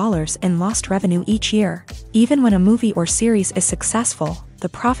billions of dollars in lost revenue each year. Even when a movie or series is successful, the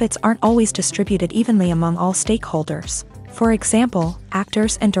profits aren't always distributed evenly among all stakeholders. For example,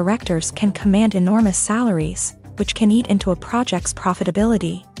 actors and directors can command enormous salaries, which can eat into a project's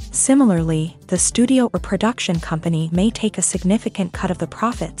profitability. Similarly, the studio or production company may take a significant cut of the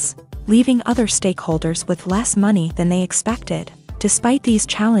profits, leaving other stakeholders with less money than they expected. Despite these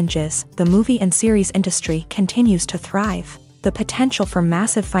challenges, the movie and series industry continues to thrive. The potential for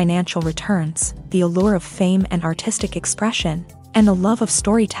massive financial returns, the allure of fame and artistic expression, and the love of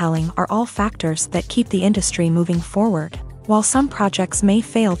storytelling are all factors that keep the industry moving forward. While some projects may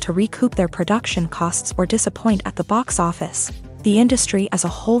fail to recoup their production costs or disappoint at the box office, the industry as a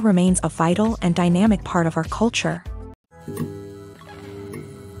whole remains a vital and dynamic part of our culture.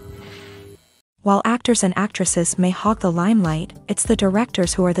 While actors and actresses may hog the limelight, it's the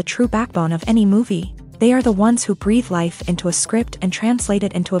directors who are the true backbone of any movie. They are the ones who breathe life into a script and translate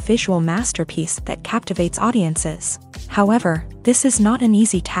it into a visual masterpiece that captivates audiences. However, this is not an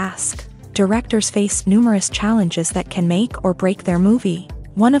easy task. Directors face numerous challenges that can make or break their movie.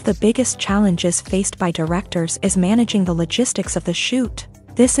 One of the biggest challenges faced by directors is managing the logistics of the shoot.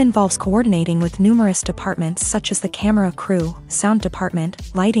 This involves coordinating with numerous departments such as the camera crew, sound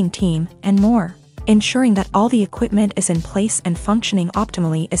department, lighting team, and more. Ensuring that all the equipment is in place and functioning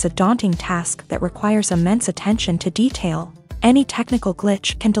optimally is a daunting task that requires immense attention to detail. Any technical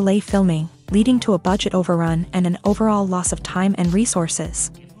glitch can delay filming, leading to a budget overrun and an overall loss of time and resources.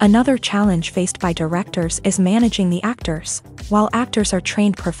 Another challenge faced by directors is managing the actors. While actors are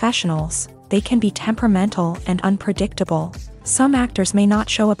trained professionals, they can be temperamental and unpredictable. Some actors may not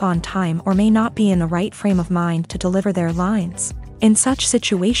show up on time or may not be in the right frame of mind to deliver their lines. In such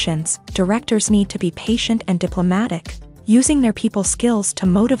situations, directors need to be patient and diplomatic, using their people skills to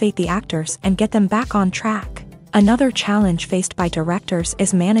motivate the actors and get them back on track. Another challenge faced by directors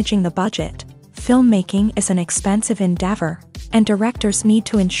is managing the budget. Filmmaking is an expensive endeavor, and directors need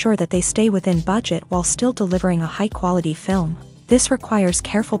to ensure that they stay within budget while still delivering a high-quality film. This requires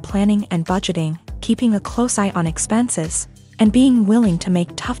careful planning and budgeting, keeping a close eye on expenses, and being willing to make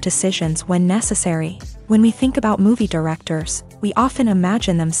tough decisions when necessary. When we think about movie directors, we often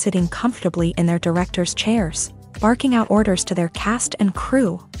imagine them sitting comfortably in their director's chairs, barking out orders to their cast and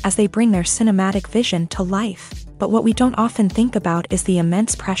crew as they bring their cinematic vision to life. But what we don't often think about is the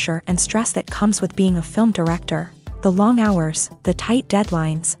immense pressure and stress that comes with being a film director. The long hours, the tight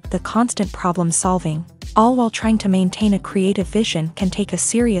deadlines, the constant problem solving, all while trying to maintain a creative vision can take a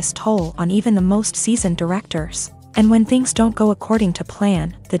serious toll on even the most seasoned directors. And when things don't go according to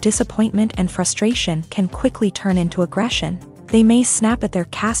plan, the disappointment and frustration can quickly turn into aggression. They may snap at their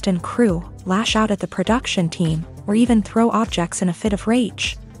cast and crew, lash out at the production team, or even throw objects in a fit of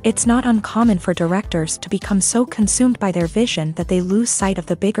rage. It's not uncommon for directors to become so consumed by their vision that they lose sight of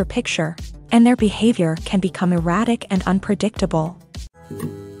the bigger picture, and their behavior can become erratic and unpredictable.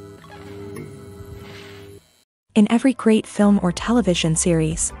 In every great film or television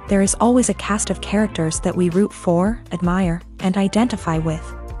series, there is always a cast of characters that we root for, admire, and identify with.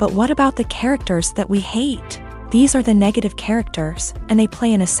 But what about the characters that we hate? These are the negative characters, and they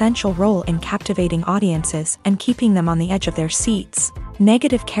play an essential role in captivating audiences and keeping them on the edge of their seats.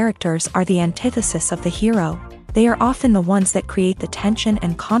 Negative characters are the antithesis of the hero. They are often the ones that create the tension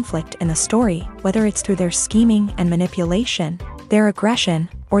and conflict in the story, whether it's through their scheming and manipulation, their aggression,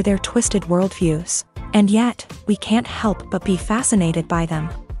 or their twisted worldviews. And yet, we can't help but be fascinated by them.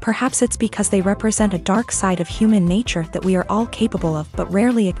 Perhaps it's because they represent a dark side of human nature that we are all capable of but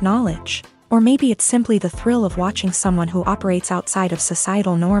rarely acknowledge. Or maybe it's simply the thrill of watching someone who operates outside of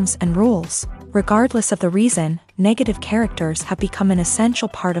societal norms and rules. Regardless of the reason, negative characters have become an essential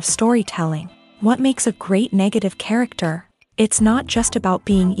part of storytelling. What makes a great negative character? It's not just about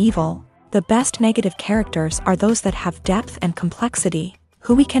being evil. The best negative characters are those that have depth and complexity,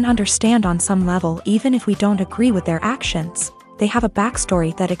 who we can understand on some level even if we don't agree with their actions. They have a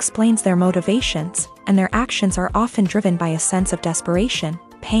backstory that explains their motivations, and their actions are often driven by a sense of desperation,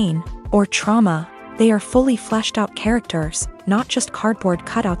 pain, or trauma. They are fully fleshed out characters, not just cardboard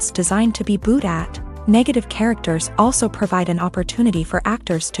cutouts designed to be booed at. Negative characters also provide an opportunity for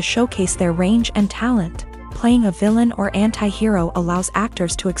actors to showcase their range and talent. Playing a villain or anti-hero allows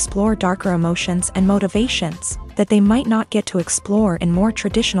actors to explore darker emotions and motivations that they might not get to explore in more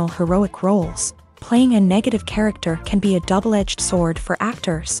traditional heroic roles. Playing a negative character can be a double-edged sword for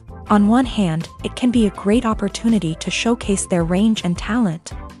actors. On one hand, it can be a great opportunity to showcase their range and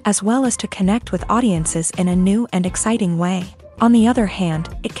talent, as well as to connect with audiences in a new and exciting way. On the other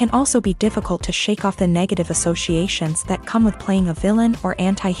hand, it can also be difficult to shake off the negative associations that come with playing a villain or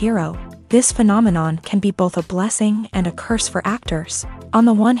anti-hero. This phenomenon can be both a blessing and a curse for actors. On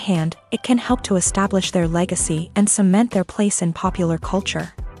the one hand, it can help to establish their legacy and cement their place in popular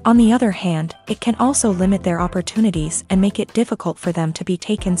culture. On the other hand, it can also limit their opportunities and make it difficult for them to be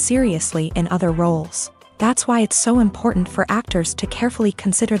taken seriously in other roles. That's why it's so important for actors to carefully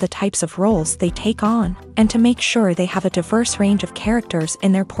consider the types of roles they take on, and to make sure they have a diverse range of characters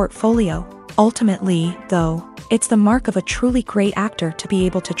in their portfolio. Ultimately, though, it's the mark of a truly great actor to be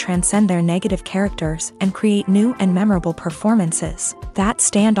able to transcend their negative characters and create new and memorable performances that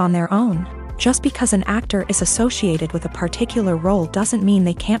stand on their own. Just because an actor is associated with a particular role doesn't mean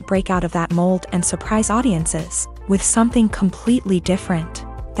they can't break out of that mold and surprise audiences with something completely different.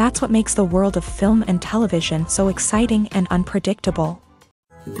 That's what makes the world of film and television so exciting and unpredictable.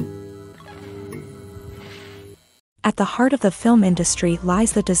 At the heart of the film industry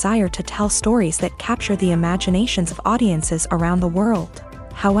lies the desire to tell stories that capture the imaginations of audiences around the world.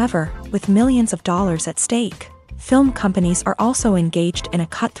 However, with millions of dollars at stake, film companies are also engaged in a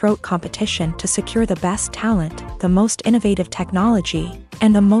cutthroat competition to secure the best talent, the most innovative technology,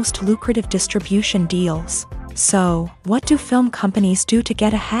 and the most lucrative distribution deals. So, what do film companies do to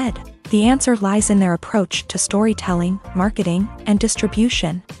get ahead? The answer lies in their approach to storytelling, marketing, and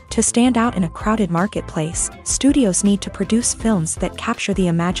distribution. To stand out in a crowded marketplace, studios need to produce films that capture the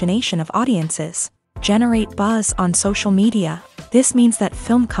imagination of audiences, generate buzz on social media. This means that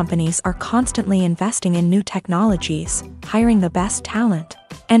film companies are constantly investing in new technologies, hiring the best talent,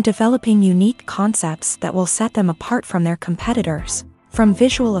 and developing unique concepts that will set them apart from their competitors. From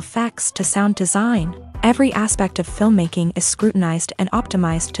visual effects to sound design, every aspect of filmmaking is scrutinized and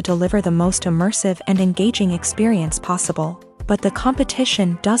optimized to deliver the most immersive and engaging experience possible. But the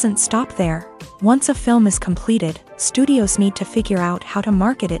competition doesn't stop there. Once a film is completed, studios need to figure out how to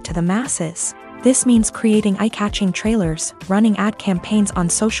market it to the masses. This means creating eye-catching trailers, running ad campaigns on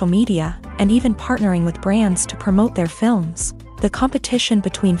social media, and even partnering with brands to promote their films. The competition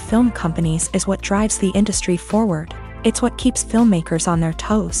between film companies is what drives the industry forward. It's what keeps filmmakers on their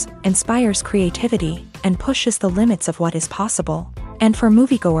toes, inspires creativity, and pushes the limits of what is possible. And for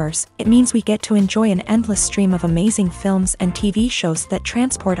moviegoers, it means we get to enjoy an endless stream of amazing films and TV shows that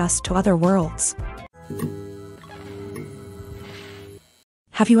transport us to other worlds.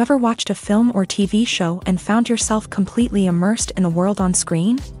 Have you ever watched a film or TV show and found yourself completely immersed in the world on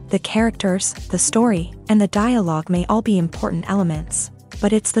screen? The characters, the story, and the dialogue may all be important elements,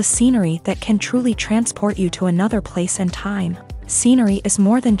 but it's the scenery that can truly transport you to another place and time. Scenery is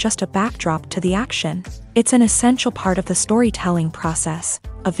more than just a backdrop to the action. It's an essential part of the storytelling process,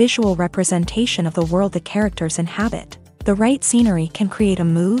 a visual representation of the world the characters inhabit. The right scenery can create a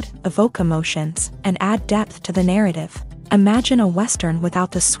mood, evoke emotions, and add depth to the narrative. Imagine a Western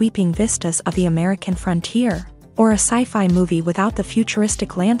without the sweeping vistas of the American frontier, or a sci-fi movie without the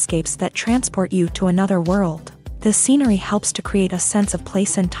futuristic landscapes that transport you to another world. The scenery helps to create a sense of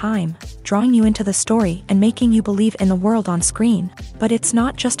place and time, drawing you into the story and making you believe in the world on screen. But it's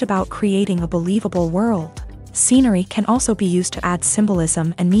not just about creating a believable world. Scenery can also be used to add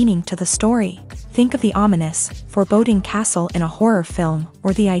symbolism and meaning to the story. Think of the ominous, foreboding castle in a horror film,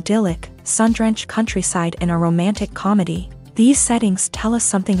 or the idyllic, sun-drenched countryside in a romantic comedy. These settings tell us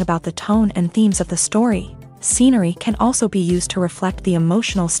something about the tone and themes of the story. Scenery can also be used to reflect the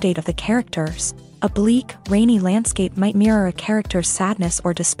emotional state of the characters. A bleak, rainy landscape might mirror a character's sadness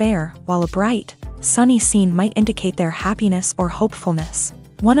or despair, while a bright, sunny scene might indicate their happiness or hopefulness.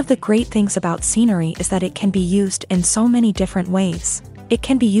 One of the great things about scenery is that it can be used in so many different ways. It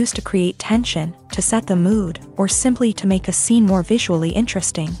can be used to create tension, to set the mood, or simply to make a scene more visually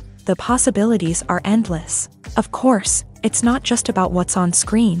interesting. The possibilities are endless. Of course, it's not just about what's on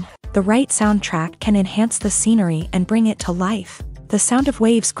screen. The right soundtrack can enhance the scenery and bring it to life. The sound of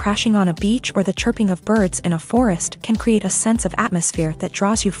waves crashing on a beach or the chirping of birds in a forest can create a sense of atmosphere that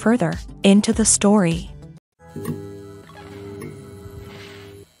draws you further into the story.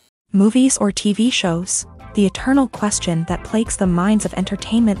 Movies or TV shows? The eternal question that plagues the minds of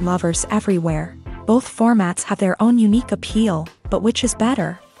entertainment lovers everywhere. Both formats have their own unique appeal, but which is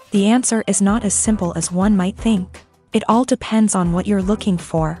better? The answer is not as simple as one might think. It all depends on what you're looking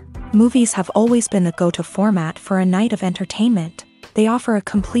for. Movies have always been the go-to format for a night of entertainment. They offer a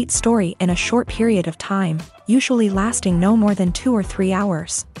complete story in a short period of time, usually lasting no more than 2 or 3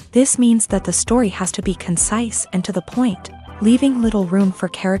 hours. This means that the story has to be concise and to the point, leaving little room for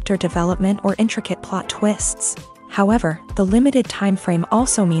character development or intricate plot twists. However, the limited time frame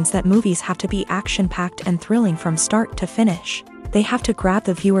also means that movies have to be action-packed and thrilling from start to finish. They have to grab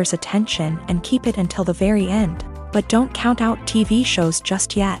the viewer's attention and keep it until the very end. But don't count out TV shows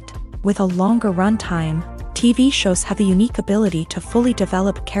just yet. With a longer runtime, TV shows have the unique ability to fully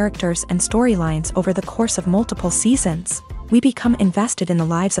develop characters and storylines over the course of multiple seasons. We become invested in the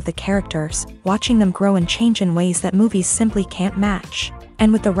lives of the characters, watching them grow and change in ways that movies simply can't match.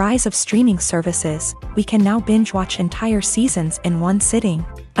 And with the rise of streaming services, we can now binge-watch entire seasons in one sitting,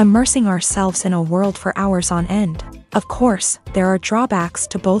 immersing ourselves in a world for hours on end. Of course, there are drawbacks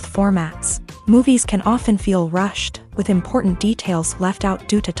to both formats. Movies can often feel rushed, with important details left out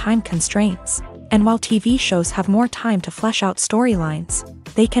due to time constraints. And while TV shows have more time to flesh out storylines,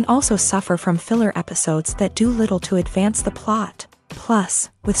 they can also suffer from filler episodes that do little to advance the plot. Plus,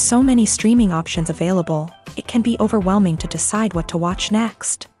 with so many streaming options available, it can be overwhelming to decide what to watch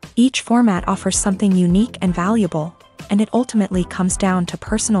next. Each format offers something unique and valuable, and it ultimately comes down to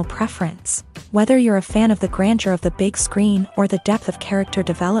personal preference. Whether you're a fan of the grandeur of the big screen or the depth of character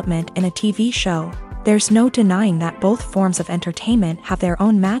development in a TV show, there's no denying that both forms of entertainment have their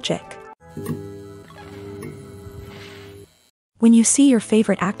own magic. When you see your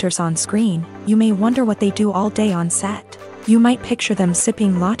favorite actors on screen, you may wonder what they do all day on set. You might picture them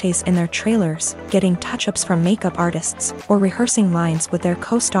sipping lattes in their trailers, getting touch-ups from makeup artists, or rehearsing lines with their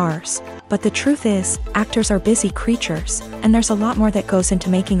co-stars. But the truth is, actors are busy creatures, and there's a lot more that goes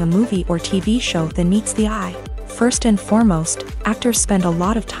into making a movie or TV show than meets the eye. First and foremost, actors spend a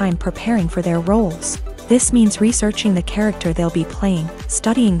lot of time preparing for their roles. This means researching the character they'll be playing,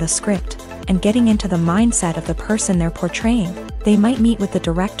 studying the script, and getting into the mindset of the person they're portraying. They might meet with the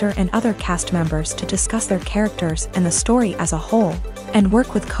director and other cast members to discuss their characters and the story as a whole, and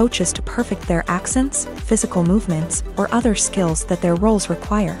work with coaches to perfect their accents, physical movements, or other skills that their roles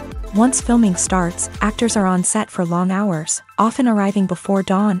require. Once filming starts, actors are on set for long hours, often arriving before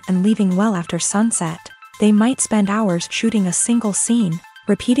dawn and leaving well after sunset. They might spend hours shooting a single scene,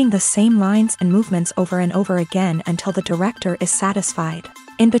 repeating the same lines and movements over and over again until the director is satisfied.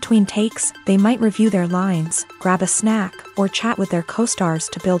 In between takes, they might review their lines, grab a snack, or chat with their co-stars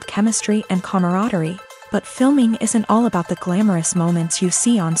to build chemistry and camaraderie. But filming isn't all about the glamorous moments you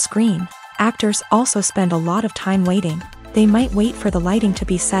see on screen. Actors also spend a lot of time waiting. They might wait for the lighting to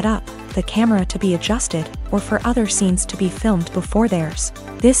be set up, the camera to be adjusted, or for other scenes to be filmed before theirs.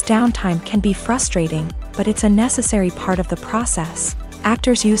 This downtime can be frustrating, but it's a necessary part of the process.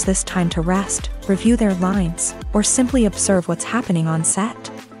 Actors use this time to rest, review their lines, or simply observe what's happening on set.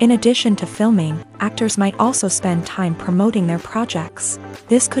 In addition to filming, actors might also spend time promoting their projects.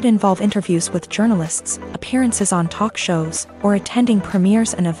 This could involve interviews with journalists, appearances on talk shows, or attending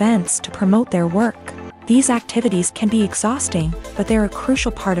premieres and events to promote their work. These activities can be exhausting, but they're a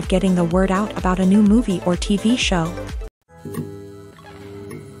crucial part of getting the word out about a new movie or TV show.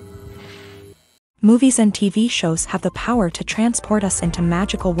 Movies and TV shows have the power to transport us into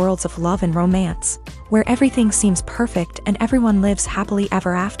magical worlds of love and romance, where everything seems perfect and everyone lives happily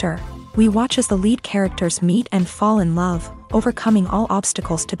ever after. We watch as the lead characters meet and fall in love, overcoming all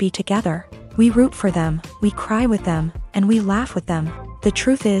obstacles to be together. We root for them, we cry with them, and we laugh with them. The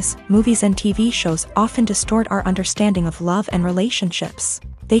truth is, movies and TV shows often distort our understanding of love and relationships.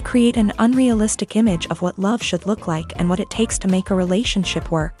 They create an unrealistic image of what love should look like and what it takes to make a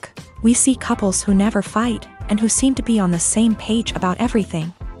relationship work. We see couples who never fight, and who seem to be on the same page about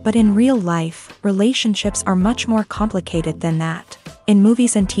everything. But in real life, relationships are much more complicated than that. In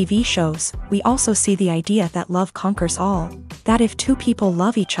movies and TV shows, we also see the idea that love conquers all. That if two people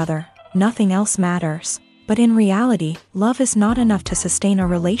love each other, nothing else matters. But in reality, love is not enough to sustain a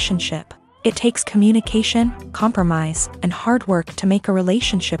relationship. It takes communication, compromise, and hard work to make a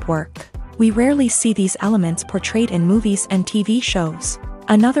relationship work. We rarely see these elements portrayed in movies and TV shows.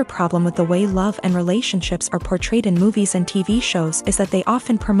 Another problem with the way love and relationships are portrayed in movies and TV shows is that they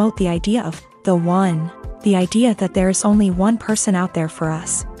often promote the idea of the one. The idea that there is only one person out there for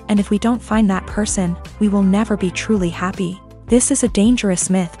us, and if we don't find that person, we will never be truly happy. This is a dangerous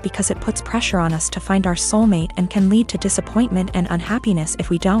myth because it puts pressure on us to find our soulmate and can lead to disappointment and unhappiness if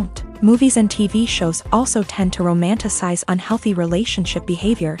we don't. Movies and TV shows also tend to romanticize unhealthy relationship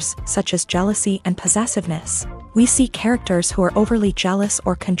behaviors, such as jealousy and possessiveness. We see characters who are overly jealous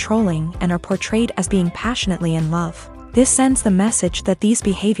or controlling and are portrayed as being passionately in love. This sends the message that these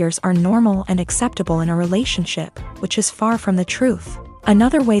behaviors are normal and acceptable in a relationship, which is far from the truth.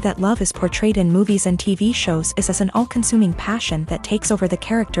 Another way that love is portrayed in movies and TV shows is as an all-consuming passion that takes over the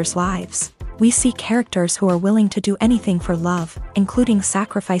characters' lives. We see characters who are willing to do anything for love, including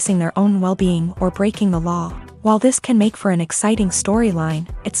sacrificing their own well-being or breaking the law. While this can make for an exciting storyline,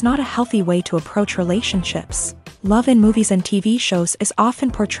 it's not a healthy way to approach relationships. Love in movies and TV shows is often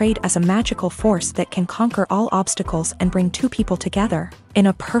portrayed as a magical force that can conquer all obstacles and bring two people together in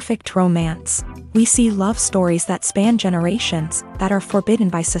a perfect romance. We see love stories that span generations, that are forbidden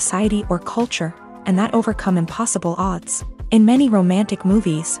by society or culture, and that overcome impossible odds. In many romantic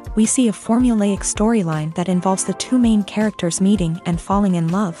movies, we see a formulaic storyline that involves the two main characters meeting and falling in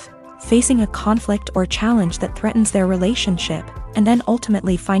love, facing a conflict or challenge that threatens their relationship, and then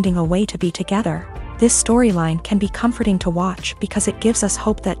ultimately finding a way to be together. This storyline can be comforting to watch because it gives us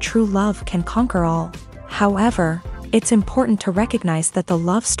hope that true love can conquer all. However, it's important to recognize that the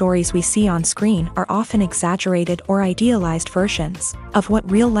love stories we see on screen are often exaggerated or idealized versions of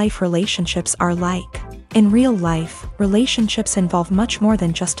what real-life relationships are like. In real life, relationships involve much more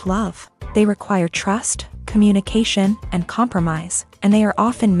than just love. They require trust, communication, and compromise, and they are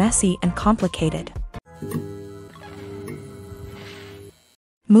often messy and complicated.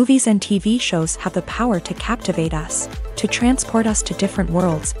 Movies and TV shows have the power to captivate us, to transport us to different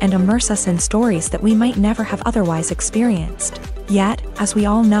worlds and immerse us in stories that we might never have otherwise experienced. Yet, as we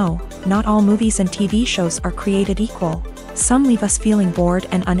all know, not all movies and TV shows are created equal. Some leave us feeling bored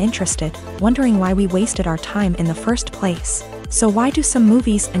and uninterested, wondering why we wasted our time in the first place. So why do some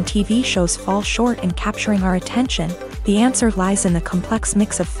movies and TV shows fall short in capturing our attention? The answer lies in the complex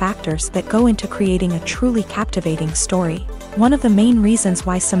mix of factors that go into creating a truly captivating story. One of the main reasons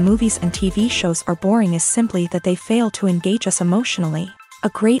why some movies and TV shows are boring is simply that they fail to engage us emotionally. A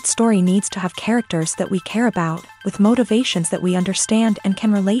great story needs to have characters that we care about, with motivations that we understand and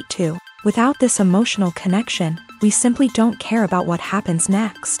can relate to. Without this emotional connection, we simply don't care about what happens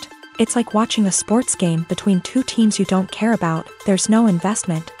next. It's like watching a sports game between two teams you don't care about. There's no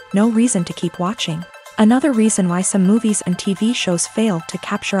investment, no reason to keep watching. Another reason why some movies and TV shows fail to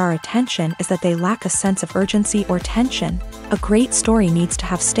capture our attention is that they lack a sense of urgency or tension. A great story needs to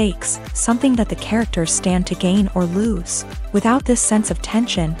have stakes, something that the characters stand to gain or lose. Without this sense of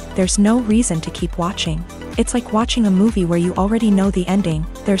tension, there's no reason to keep watching. It's like watching a movie where you already know the ending,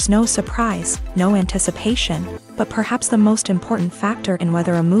 there's no surprise, no anticipation. But perhaps the most important factor in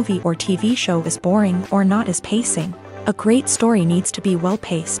whether a movie or TV show is boring or not is pacing. A great story needs to be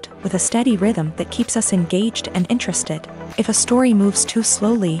well-paced, with a steady rhythm that keeps us engaged and interested. If a story moves too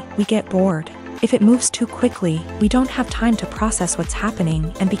slowly, we get bored. If it moves too quickly, we don't have time to process what's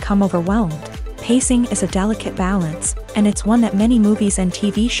happening and become overwhelmed. Pacing is a delicate balance, and it's one that many movies and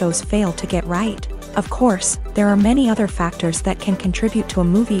TV shows fail to get right. Of course, there are many other factors that can contribute to a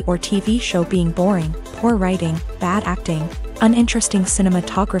movie or TV show being boring: poor writing, bad acting, uninteresting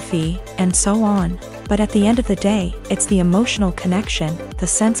cinematography, and so on. But at the end of the day, it's the emotional connection, the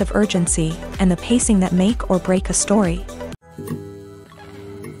sense of urgency, and the pacing that make or break a story.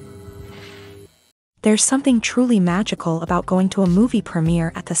 There's something truly magical about going to a movie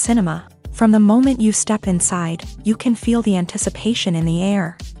premiere at the cinema. From the moment you step inside, you can feel the anticipation in the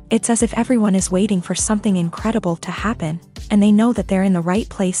air. It's as if everyone is waiting for something incredible to happen, and they know that they're in the right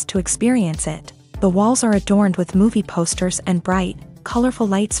place to experience it. The walls are adorned with movie posters and bright, colorful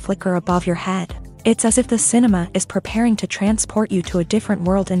lights flicker above your head. It's as if the cinema is preparing to transport you to a different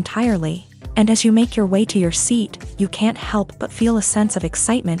world entirely. And as you make your way to your seat, you can't help but feel a sense of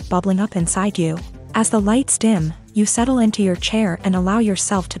excitement bubbling up inside you. As the lights dim, you settle into your chair and allow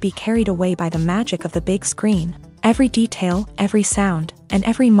yourself to be carried away by the magic of the big screen. Every detail, every sound, and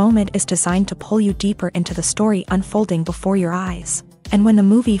every moment is designed to pull you deeper into the story unfolding before your eyes. And when the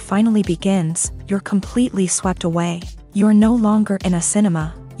movie finally begins, you're completely swept away. You're no longer in a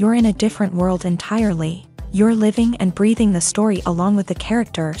cinema, you're in a different world entirely. You're living and breathing the story along with the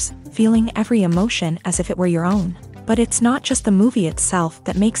characters, feeling every emotion as if it were your own. But it's not just the movie itself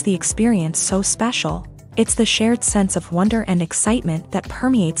that makes the experience so special. It's the shared sense of wonder and excitement that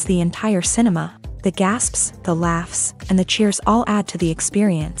permeates the entire cinema. The gasps, the laughs, and the cheers all add to the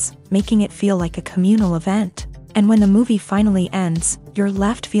experience, making it feel like a communal event. And when the movie finally ends, you're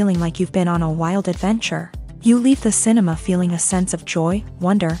left feeling like you've been on a wild adventure. You leave the cinema feeling a sense of joy,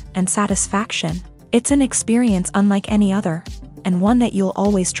 wonder, and satisfaction. It's an experience unlike any other, and one that you'll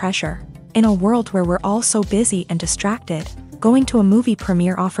always treasure. In a world where we're all so busy and distracted, going to a movie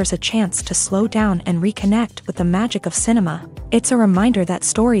premiere offers a chance to slow down and reconnect with the magic of cinema. It's a reminder that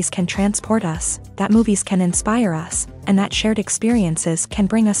stories can transport us, that movies can inspire us, and that shared experiences can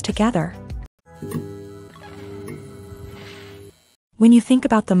bring us together. When you think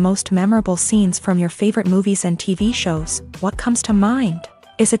about the most memorable scenes from your favorite movies and TV shows, what comes to mind?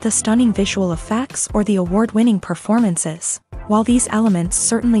 Is it the stunning visual effects or the award-winning performances? While these elements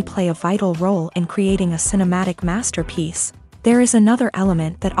certainly play a vital role in creating a cinematic masterpiece, there is another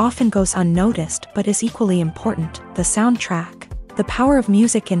element that often goes unnoticed but is equally important: the soundtrack. The power of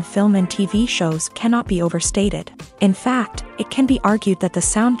music in film and TV shows cannot be overstated. In fact, it can be argued that the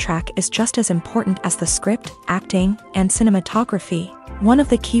soundtrack is just as important as the script, acting, and cinematography. One of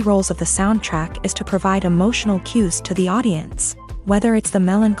the key roles of the soundtrack is to provide emotional cues to the audience. Whether it's the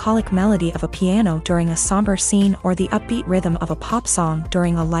melancholic melody of a piano during a somber scene or the upbeat rhythm of a pop song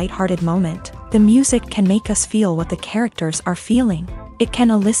during a light-hearted moment, the music can make us feel what the characters are feeling. It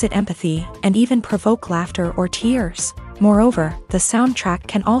can elicit empathy and even provoke laughter or tears. Moreover, the soundtrack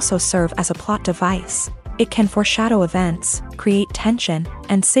can also serve as a plot device. It can foreshadow events, create tension,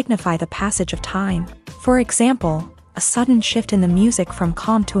 and signify the passage of time. For example, a sudden shift in the music from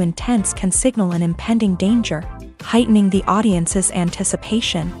calm to intense can signal an impending danger, heightening the audience's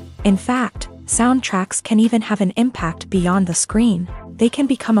anticipation. In fact, soundtracks can even have an impact beyond the screen. They can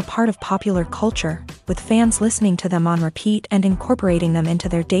become a part of popular culture, with fans listening to them on repeat and incorporating them into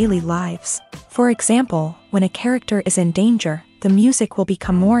their daily lives. For example, when a character is in danger, the music will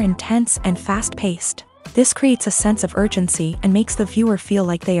become more intense and fast-paced. This creates a sense of urgency and makes the viewer feel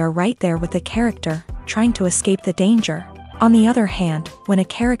like they are right there with the character, trying to escape the danger. On the other hand, when a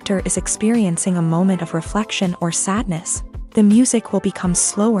character is experiencing a moment of reflection or sadness, the music will become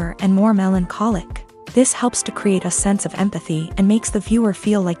slower and more melancholic. This helps to create a sense of empathy and makes the viewer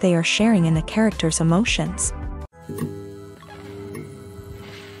feel like they are sharing in the character's emotions.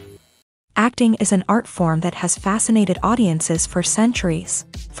 Acting is an art form that has fascinated audiences for centuries.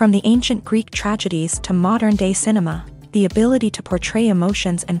 From the ancient Greek tragedies to modern-day cinema, the ability to portray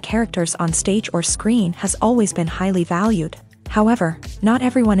emotions and characters on stage or screen has always been highly valued. However, not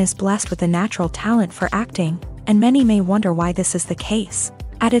everyone is blessed with a natural talent for acting, and many may wonder why this is the case.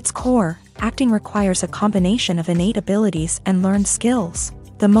 At its core, acting requires a combination of innate abilities and learned skills.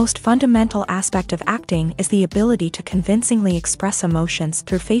 The most fundamental aspect of acting is the ability to convincingly express emotions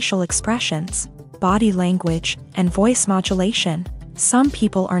through facial expressions, body language, and voice modulation. Some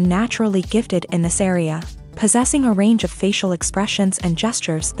people are naturally gifted in this area, possessing a range of facial expressions and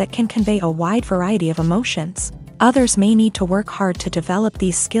gestures that can convey a wide variety of emotions. Others may need to work hard to develop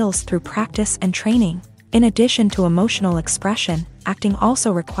these skills through practice and training. In addition to emotional expression, acting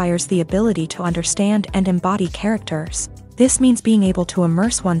also requires the ability to understand and embody characters. This means being able to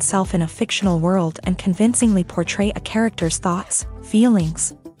immerse oneself in a fictional world and convincingly portray a character's thoughts,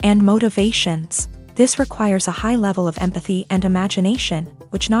 feelings, and motivations. This requires a high level of empathy and imagination,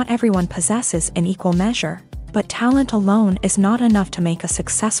 which not everyone possesses in equal measure. But talent alone is not enough to make a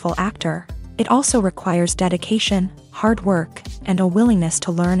successful actor. It also requires dedication, hard work, and a willingness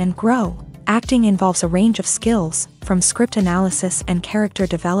to learn and grow. Acting involves a range of skills, from script analysis and character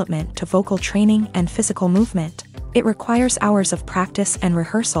development to vocal training and physical movement. It requires hours of practice and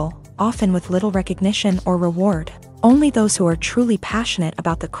rehearsal, often with little recognition or reward. Only those who are truly passionate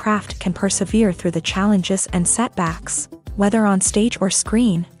about the craft can persevere through the challenges and setbacks. Whether on stage or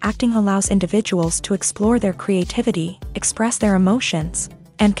screen, acting allows individuals to explore their creativity, express their emotions,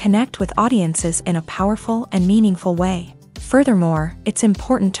 and connect with audiences in a powerful and meaningful way. Furthermore, it's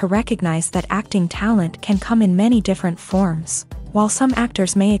important to recognize that acting talent can come in many different forms. While some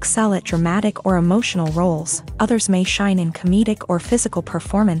actors may excel at dramatic or emotional roles, others may shine in comedic or physical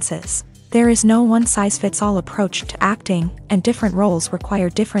performances. There is no one-size-fits-all approach to acting, and different roles require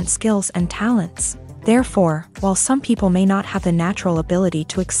different skills and talents. Therefore, while some people may not have the natural ability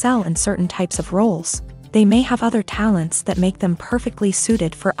to excel in certain types of roles, they may have other talents that make them perfectly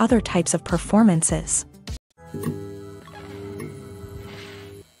suited for other types of performances.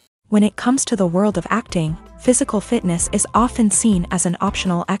 When it comes to the world of acting, physical fitness is often seen as an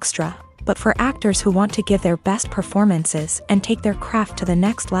optional extra. But for actors who want to give their best performances and take their craft to the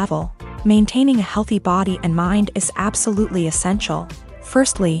next level, maintaining a healthy body and mind is absolutely essential.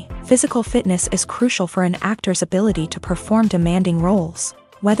 Firstly, physical fitness is crucial for an actor's ability to perform demanding roles.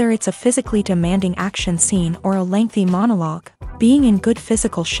 Whether it's a physically demanding action scene or a lengthy monologue, being in good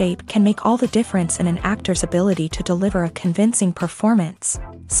physical shape can make all the difference in an actor's ability to deliver a convincing performance.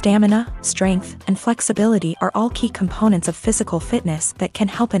 Stamina, strength, and flexibility are all key components of physical fitness that can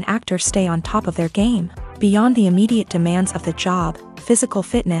help an actor stay on top of their game. Beyond the immediate demands of the job, physical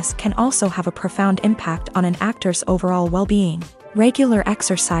fitness can also have a profound impact on an actor's overall well-being. Regular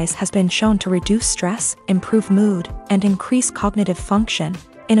exercise has been shown to reduce stress, improve mood, and increase cognitive function.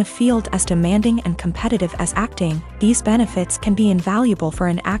 In a field as demanding and competitive as acting, these benefits can be invaluable for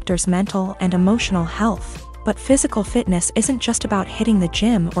an actor's mental and emotional health. But physical fitness isn't just about hitting the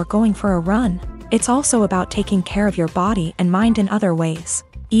gym or going for a run. It's also about taking care of your body and mind in other ways.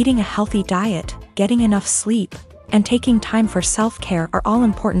 Eating a healthy diet, getting enough sleep, and taking time for self-care are all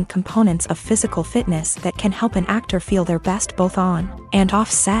important components of physical fitness that can help an actor feel their best both on and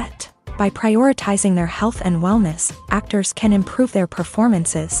off set. By prioritizing their health and wellness, actors can improve their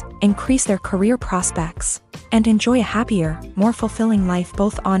performances, increase their career prospects, and enjoy a happier, more fulfilling life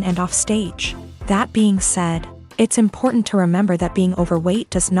both on and off stage. That being said, it's important to remember that being overweight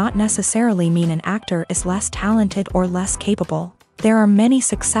does not necessarily mean an actor is less talented or less capable. There are many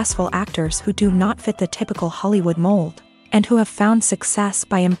successful actors who do not fit the typical Hollywood mold, and who have found success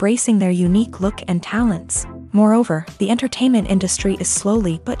by embracing their unique look and talents. Moreover, the entertainment industry is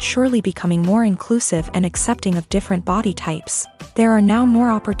slowly but surely becoming more inclusive and accepting of different body types. There are now more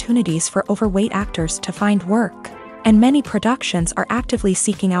opportunities for overweight actors to find work, and many productions are actively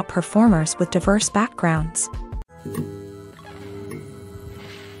seeking out performers with diverse backgrounds.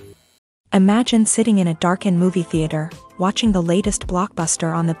 Imagine sitting in a darkened movie theater, watching the latest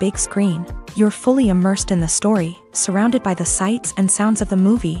blockbuster on the big screen. You're fully immersed in the story, surrounded by the sights and sounds of the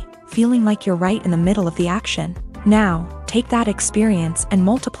movie, feeling like you're right in the middle of the action. Now, take that experience and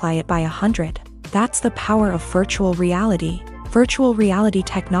multiply it by 100. That's the power of virtual reality. Virtual reality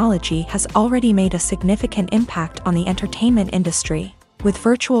technology has already made a significant impact on the entertainment industry. With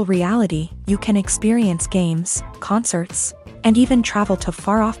virtual reality, you can experience games, concerts, and even travel to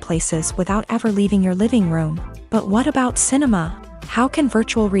far-off places without ever leaving your living room. But what about cinema? How can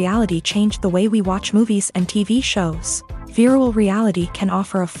virtual reality change the way we watch movies and TV shows? Virtual reality can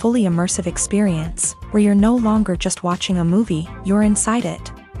offer a fully immersive experience, where you're no longer just watching a movie, you're inside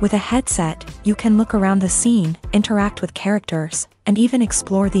it. With a headset, you can look around the scene, interact with characters, and even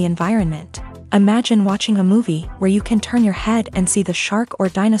explore the environment. Imagine watching a movie where you can turn your head and see the shark or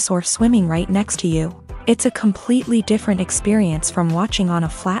dinosaur swimming right next to you. It's a completely different experience from watching on a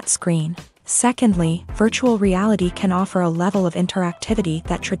flat screen. Secondly, virtual reality can offer a level of interactivity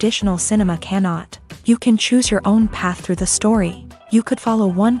that traditional cinema cannot. You can choose your own path through the story. You could follow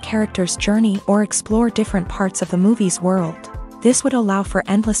one character's journey or explore different parts of the movie's world. This would allow for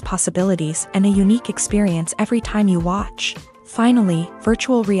endless possibilities and a unique experience every time you watch. Finally,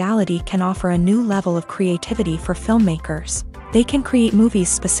 virtual reality can offer a new level of creativity for filmmakers. They can create movies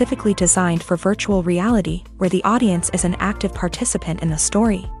specifically designed for virtual reality, where the audience is an active participant in the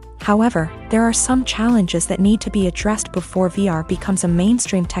story. However, there are some challenges that need to be addressed before VR becomes a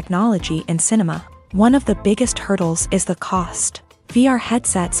mainstream technology in cinema. One of the biggest hurdles is the cost. VR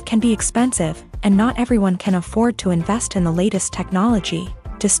headsets can be expensive, and not everyone can afford to invest in the latest technology.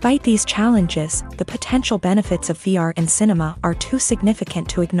 Despite these challenges, the potential benefits of VR in cinema are too significant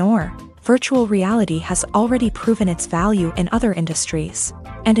to ignore. Virtual reality has already proven its value in other industries,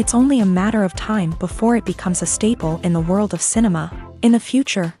 and it's only a matter of time before it becomes a staple in the world of cinema. In the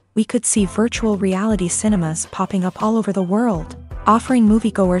future, we could see virtual reality cinemas popping up all over the world, offering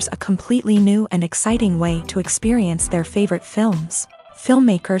moviegoers a completely new and exciting way to experience their favorite films.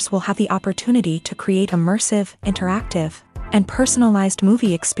 Filmmakers will have the opportunity to create immersive, interactive, and personalized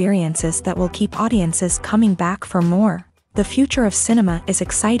movie experiences that will keep audiences coming back for more. The future of cinema is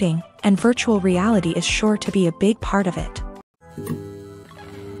exciting, and virtual reality is sure to be a big part of it.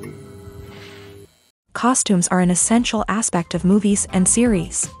 Costumes are an essential aspect of movies and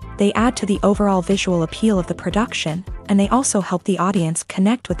series. They add to the overall visual appeal of the production, and they also help the audience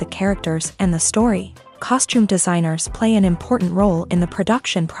connect with the characters and the story. Costume designers play an important role in the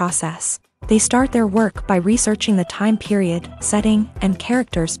production process. They start their work by researching the time period, setting, and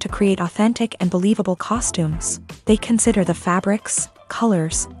characters to create authentic and believable costumes. They consider the fabrics,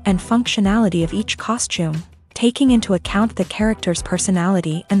 colors, and functionality of each costume, taking into account the character's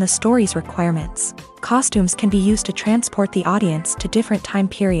personality and the story's requirements. Costumes can be used to transport the audience to different time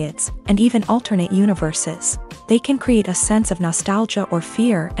periods and even alternate universes. They can create a sense of nostalgia or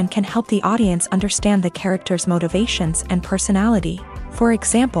fear and can help the audience understand the character's motivations and personality. For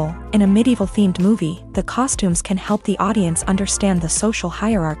example, in a medieval-themed movie, the costumes can help the audience understand the social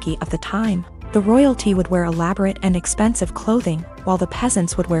hierarchy of the time. The royalty would wear elaborate and expensive clothing, while the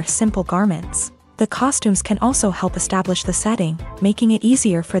peasants would wear simple garments. The costumes can also help establish the setting, making it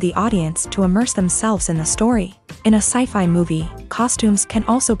easier for the audience to immerse themselves in the story. In a sci-fi movie, costumes can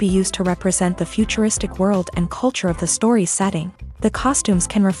also be used to represent the futuristic world and culture of the story's setting. The costumes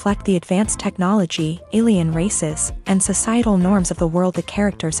can reflect the advanced technology, alien races, and societal norms of the world the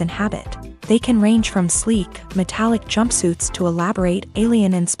characters inhabit. They can range from sleek, metallic jumpsuits to elaborate,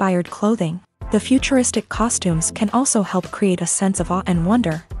 alien-inspired clothing. The futuristic costumes can also help create a sense of awe and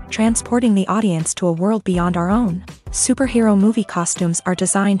wonder, transporting the audience to a world beyond our own. Superhero movie costumes are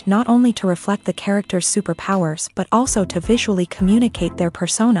designed not only to reflect the character's superpowers but also to visually communicate their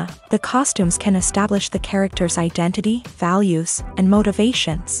persona. The costumes can establish the character's identity, values, and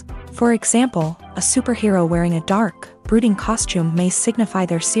motivations. For example, a superhero wearing a dark, brooding costume may signify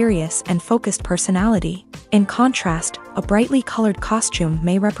their serious and focused personality. In contrast, a brightly colored costume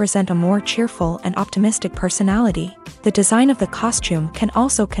may represent a more cheerful and optimistic personality. The design of the costume can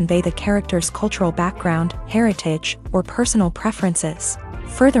also convey the character's cultural background, heritage, or personal preferences.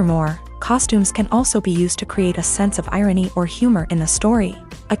 Furthermore, costumes can also be used to create a sense of irony or humor in the story.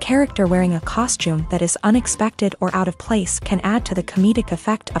 A character wearing a costume that is unexpected or out of place can add to the comedic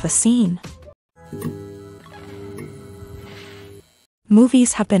effect of a scene.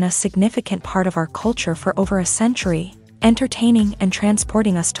 Movies have been a significant part of our culture for over a century, entertaining and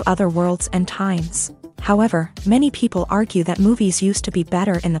transporting us to other worlds and times. However, many people argue that movies used to be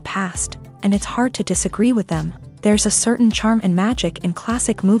better in the past, and it's hard to disagree with them. There's a certain charm and magic in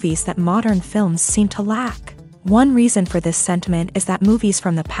classic movies that modern films seem to lack. One reason for this sentiment is that movies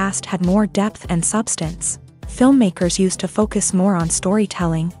from the past had more depth and substance. Filmmakers used to focus more on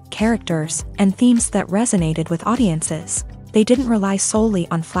storytelling, characters, and themes that resonated with audiences. They didn't rely solely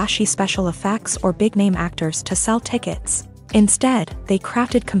on flashy special effects or big-name actors to sell tickets. Instead, they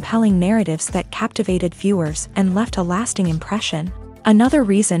crafted compelling narratives that captivated viewers and left a lasting impression. Another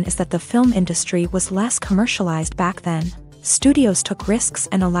reason is that the film industry was less commercialized back then. Studios took risks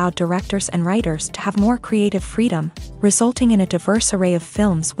and allowed directors and writers to have more creative freedom, resulting in a diverse array of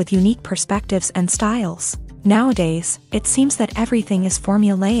films with unique perspectives and styles. Nowadays, it seems that everything is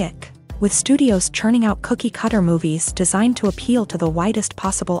formulaic, with studios churning out cookie-cutter movies designed to appeal to the widest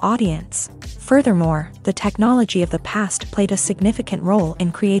possible audience. Furthermore, the technology of the past played a significant role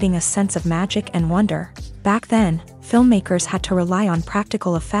in creating a sense of magic and wonder. Back then, filmmakers had to rely on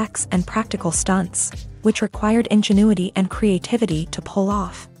practical effects and practical stunts, which required ingenuity and creativity to pull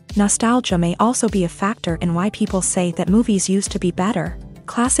off. Nostalgia may also be a factor in why people say that movies used to be better.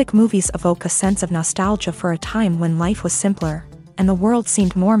 Classic movies evoke a sense of nostalgia for a time when life was simpler, and the world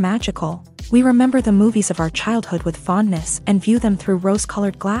seemed more magical. We remember the movies of our childhood with fondness and view them through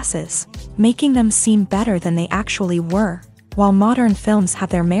rose-colored glasses, making them seem better than they actually were. While modern films have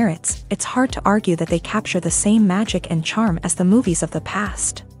their merits, it's hard to argue that they capture the same magic and charm as the movies of the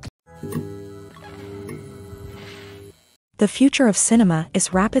past. The future of cinema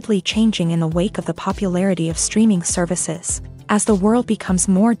is rapidly changing in the wake of the popularity of streaming services. As the world becomes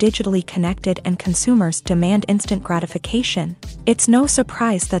more digitally connected and consumers demand instant gratification, it's no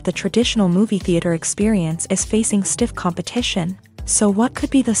surprise that the traditional movie theater experience is facing stiff competition. So what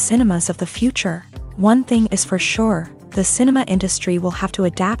could be the cinemas of the future? One thing is for sure, the cinema industry will have to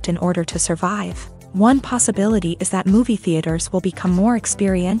adapt in order to survive. One possibility is that movie theaters will become more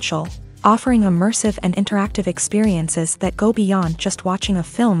experiential, offering immersive and interactive experiences that go beyond just watching a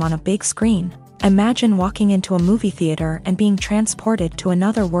film on a big screen. Imagine walking into a movie theater and being transported to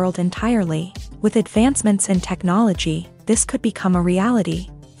another world entirely. With advancements in technology, this could become a reality.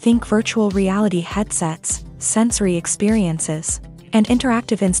 Think virtual reality headsets, sensory experiences, and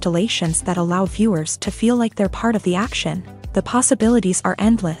interactive installations that allow viewers to feel like they're part of the action. The possibilities are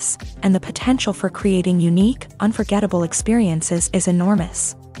endless, and the potential for creating unique, unforgettable experiences is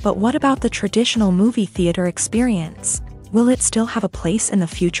enormous. But what about the traditional movie theater experience? Will it still have a place in the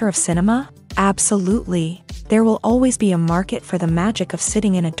future of cinema? Absolutely. There will always be a market for the magic of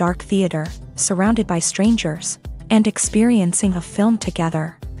sitting in a dark theater, surrounded by strangers, and experiencing a film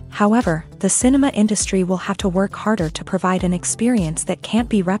together. However, the cinema industry will have to work harder to provide an experience that can't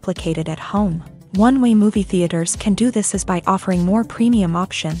be replicated at home. One way movie theaters can do this is by offering more premium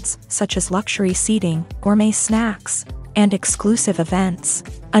options, such as luxury seating, gourmet snacks, and exclusive events.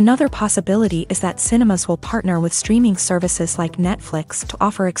 Another possibility is that cinemas will partner with streaming services like Netflix to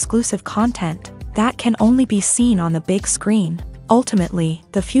offer exclusive content that can only be seen on the big screen. Ultimately,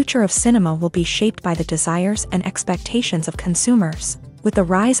 the future of cinema will be shaped by the desires and expectations of consumers. With the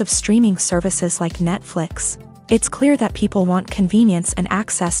rise of streaming services like Netflix, it's clear that people want convenience and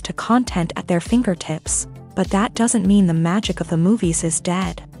access to content at their fingertips. But that doesn't mean the magic of the movies is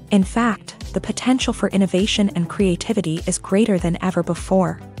dead. In fact, the potential for innovation and creativity is greater than ever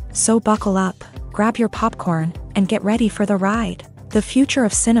before. So buckle up, grab your popcorn, and get ready for the ride. The future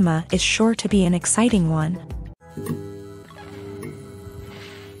of cinema is sure to be an exciting one.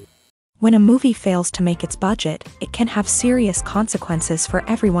 When a movie fails to make its budget, it can have serious consequences for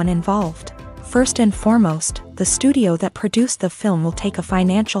everyone involved. First and foremost, the studio that produced the film will take a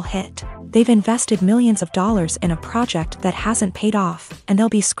financial hit. They've invested millions of dollars in a project that hasn't paid off, and they'll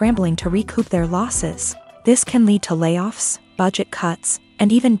be scrambling to recoup their losses. This can lead to layoffs, budget cuts,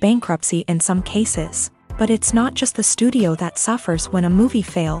 and even bankruptcy in some cases. But it's not just the studio that suffers when a movie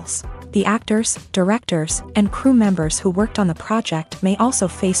fails. The actors, directors, and crew members who worked on the project may also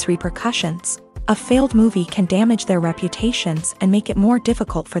face repercussions. A failed movie can damage their reputations and make it more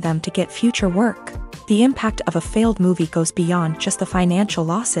difficult for them to get future work. The impact of a failed movie goes beyond just the financial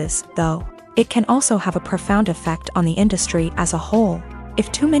losses, though. It can also have a profound effect on the industry as a whole.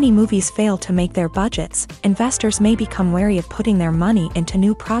 If too many movies fail to make their budgets, investors may become wary of putting their money into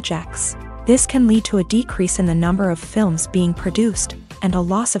new projects. This can lead to a decrease in the number of films being produced, and a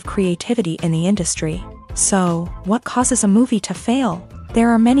loss of creativity in the industry. So, what causes a movie to fail? There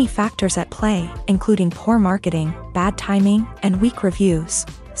are many factors at play, including poor marketing, bad timing, and weak reviews.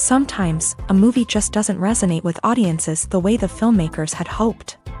 Sometimes, a movie just doesn't resonate with audiences the way the filmmakers had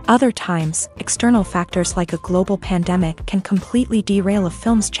hoped. Other times, external factors like a global pandemic can completely derail a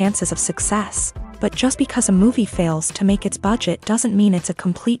film's chances of success. But just because a movie fails to make its budget doesn't mean it's a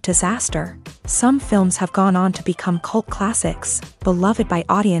complete disaster. Some films have gone on to become cult classics, beloved by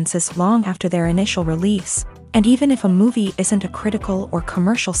audiences long after their initial release. And even if a movie isn't a critical or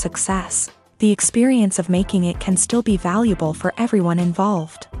commercial success, the experience of making it can still be valuable for everyone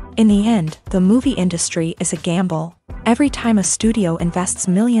involved. In the end, the movie industry is a gamble. Every time a studio invests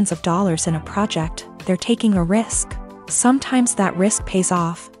millions of dollars in a project, they're taking a risk. Sometimes that risk pays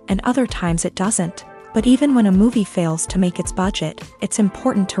off, and other times it doesn't. But even when a movie fails to make its budget, it's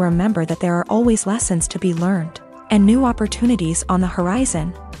important to remember that there are always lessons to be learned, and new opportunities on the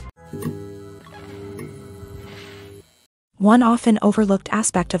horizon. One often overlooked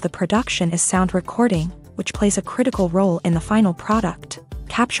aspect of the production is sound recording, which plays a critical role in the final product.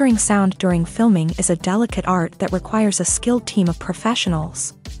 Capturing sound during filming is a delicate art that requires a skilled team of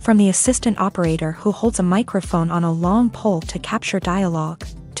professionals. From the assistant operator who holds a microphone on a long pole to capture dialogue,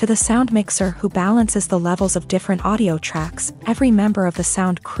 to the sound mixer who balances the levels of different audio tracks, every member of the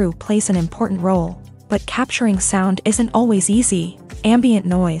sound crew plays an important role. But capturing sound isn't always easy. Ambient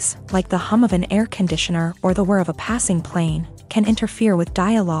noise, like the hum of an air conditioner or the whir of a passing plane, can interfere with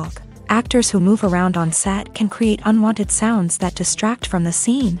dialogue. Actors who move around on set can create unwanted sounds that distract from the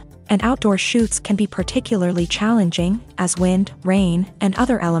scene. And outdoor shoots can be particularly challenging, as wind, rain, and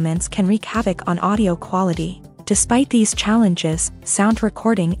other elements can wreak havoc on audio quality. Despite these challenges, sound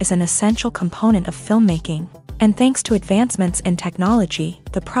recording is an essential component of filmmaking. And thanks to advancements in technology,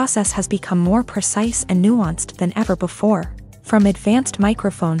 the process has become more precise and nuanced than ever before. From advanced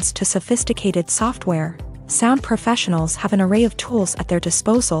microphones to sophisticated software, sound professionals have an array of tools at their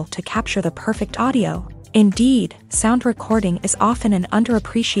disposal to capture the perfect audio. Indeed, sound recording is often an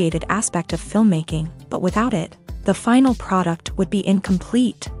underappreciated aspect of filmmaking, but without it, the final product would be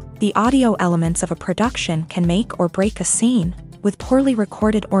incomplete. The audio elements of a production can make or break a scene, with poorly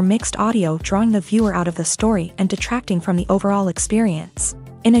recorded or mixed audio drawing the viewer out of the story and detracting from the overall experience.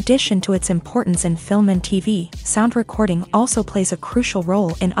 In addition to its importance in film and TV, sound recording also plays a crucial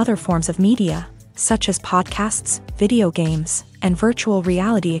role in other forms of media, such as podcasts, video games, and virtual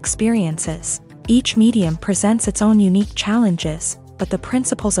reality experiences. Each medium presents its own unique challenges, but the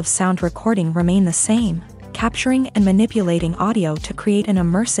principles of sound recording remain the same: capturing and manipulating audio to create an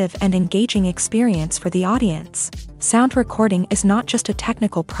immersive and engaging experience for the audience. Sound recording is not just a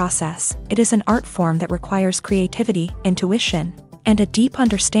technical process, it is an art form that requires creativity, intuition, and a deep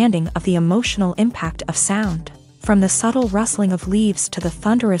understanding of the emotional impact of sound. From the subtle rustling of leaves to the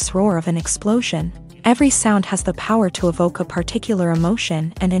thunderous roar of an explosion, every sound has the power to evoke a particular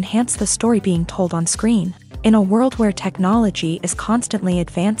emotion and enhance the story being told on screen. In a world where technology is constantly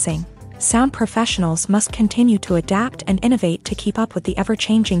advancing, sound professionals must continue to adapt and innovate to keep up with the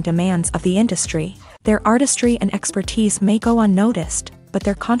ever-changing demands of the industry. Their artistry and expertise may go unnoticed, but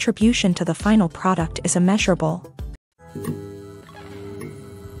their contribution to the final product is immeasurable.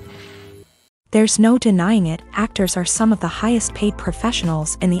 There's no denying it, actors are some of the highest-paid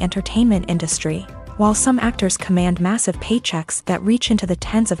professionals in the entertainment industry. While some actors command massive paychecks that reach into the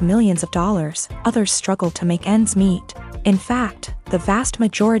tens of millions of dollars, others struggle to make ends meet. In fact, the vast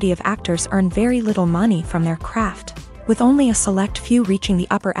majority of actors earn very little money from their craft, with only a select few reaching the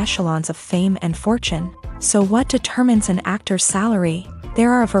upper echelons of fame and fortune. So what determines an actor's salary?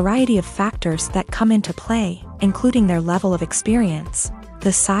 There are a variety of factors that come into play, including their level of experience,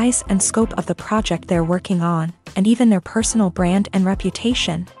 the size and scope of the project they're working on, and even their personal brand and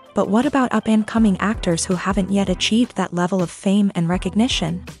reputation. But what about up-and-coming actors who haven't yet achieved that level of fame and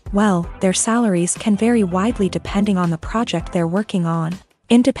recognition? Well, their salaries can vary widely depending on the project they're working on.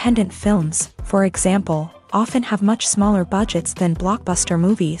 Independent films, for example, often have much smaller budgets than blockbuster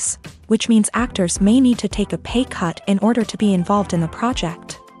movies, which means actors may need to take a pay cut in order to be involved in the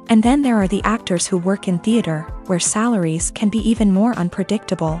project. And then there are the actors who work in theater, where salaries can be even more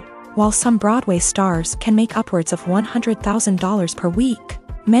unpredictable. While some Broadway stars can make upwards of $100,000 per week,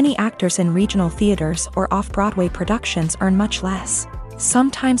 many actors in regional theaters or off-Broadway productions earn much less,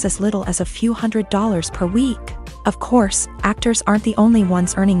 sometimes as little as a few $100s per week. Of course, actors aren't the only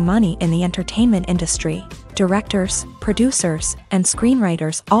ones earning money in the entertainment industry. Directors, producers, and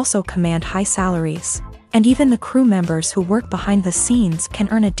screenwriters also command high salaries. And even the crew members who work behind the scenes can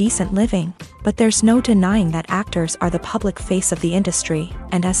earn a decent living. But there's no denying that actors are the public face of the industry,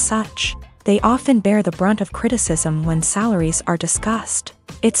 and as such, they often bear the brunt of criticism when salaries are discussed.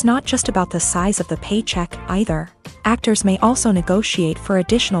 It's not just about the size of the paycheck, either. Actors may also negotiate for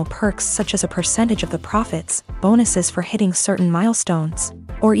additional perks such as a percentage of the profits, bonuses for hitting certain milestones,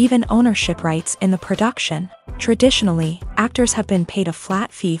 or even ownership rights in the production. Traditionally, actors have been paid a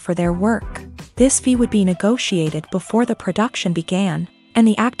flat fee for their work. This fee would be negotiated before the production began, and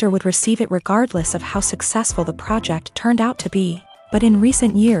the actor would receive it regardless of how successful the project turned out to be. But in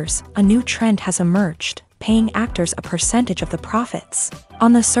recent years, a new trend has emerged, paying actors a percentage of the profits.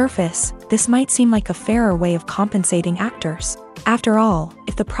 On the surface, this might seem like a fairer way of compensating actors. After all,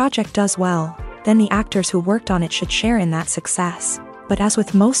 if the project does well, then the actors who worked on it should share in that success. But as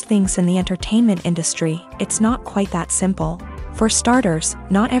with most things in the entertainment industry, it's not quite that simple. For starters,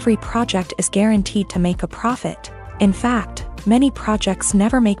 not every project is guaranteed to make a profit. In fact, many projects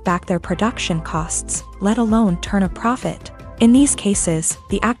never make back their production costs, let alone turn a profit. In these cases,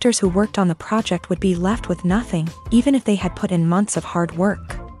 the actors who worked on the project would be left with nothing, even if they had put in months of hard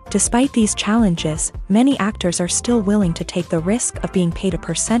work. Despite these challenges, many actors are still willing to take the risk of being paid a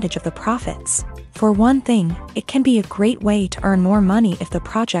percentage of the profits. For one thing, it can be a great way to earn more money if the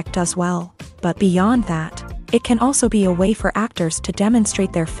project does well. But beyond that, it can also be a way for actors to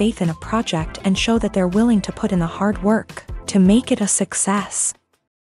demonstrate their faith in a project and show that they're willing to put in the hard work to make it a success.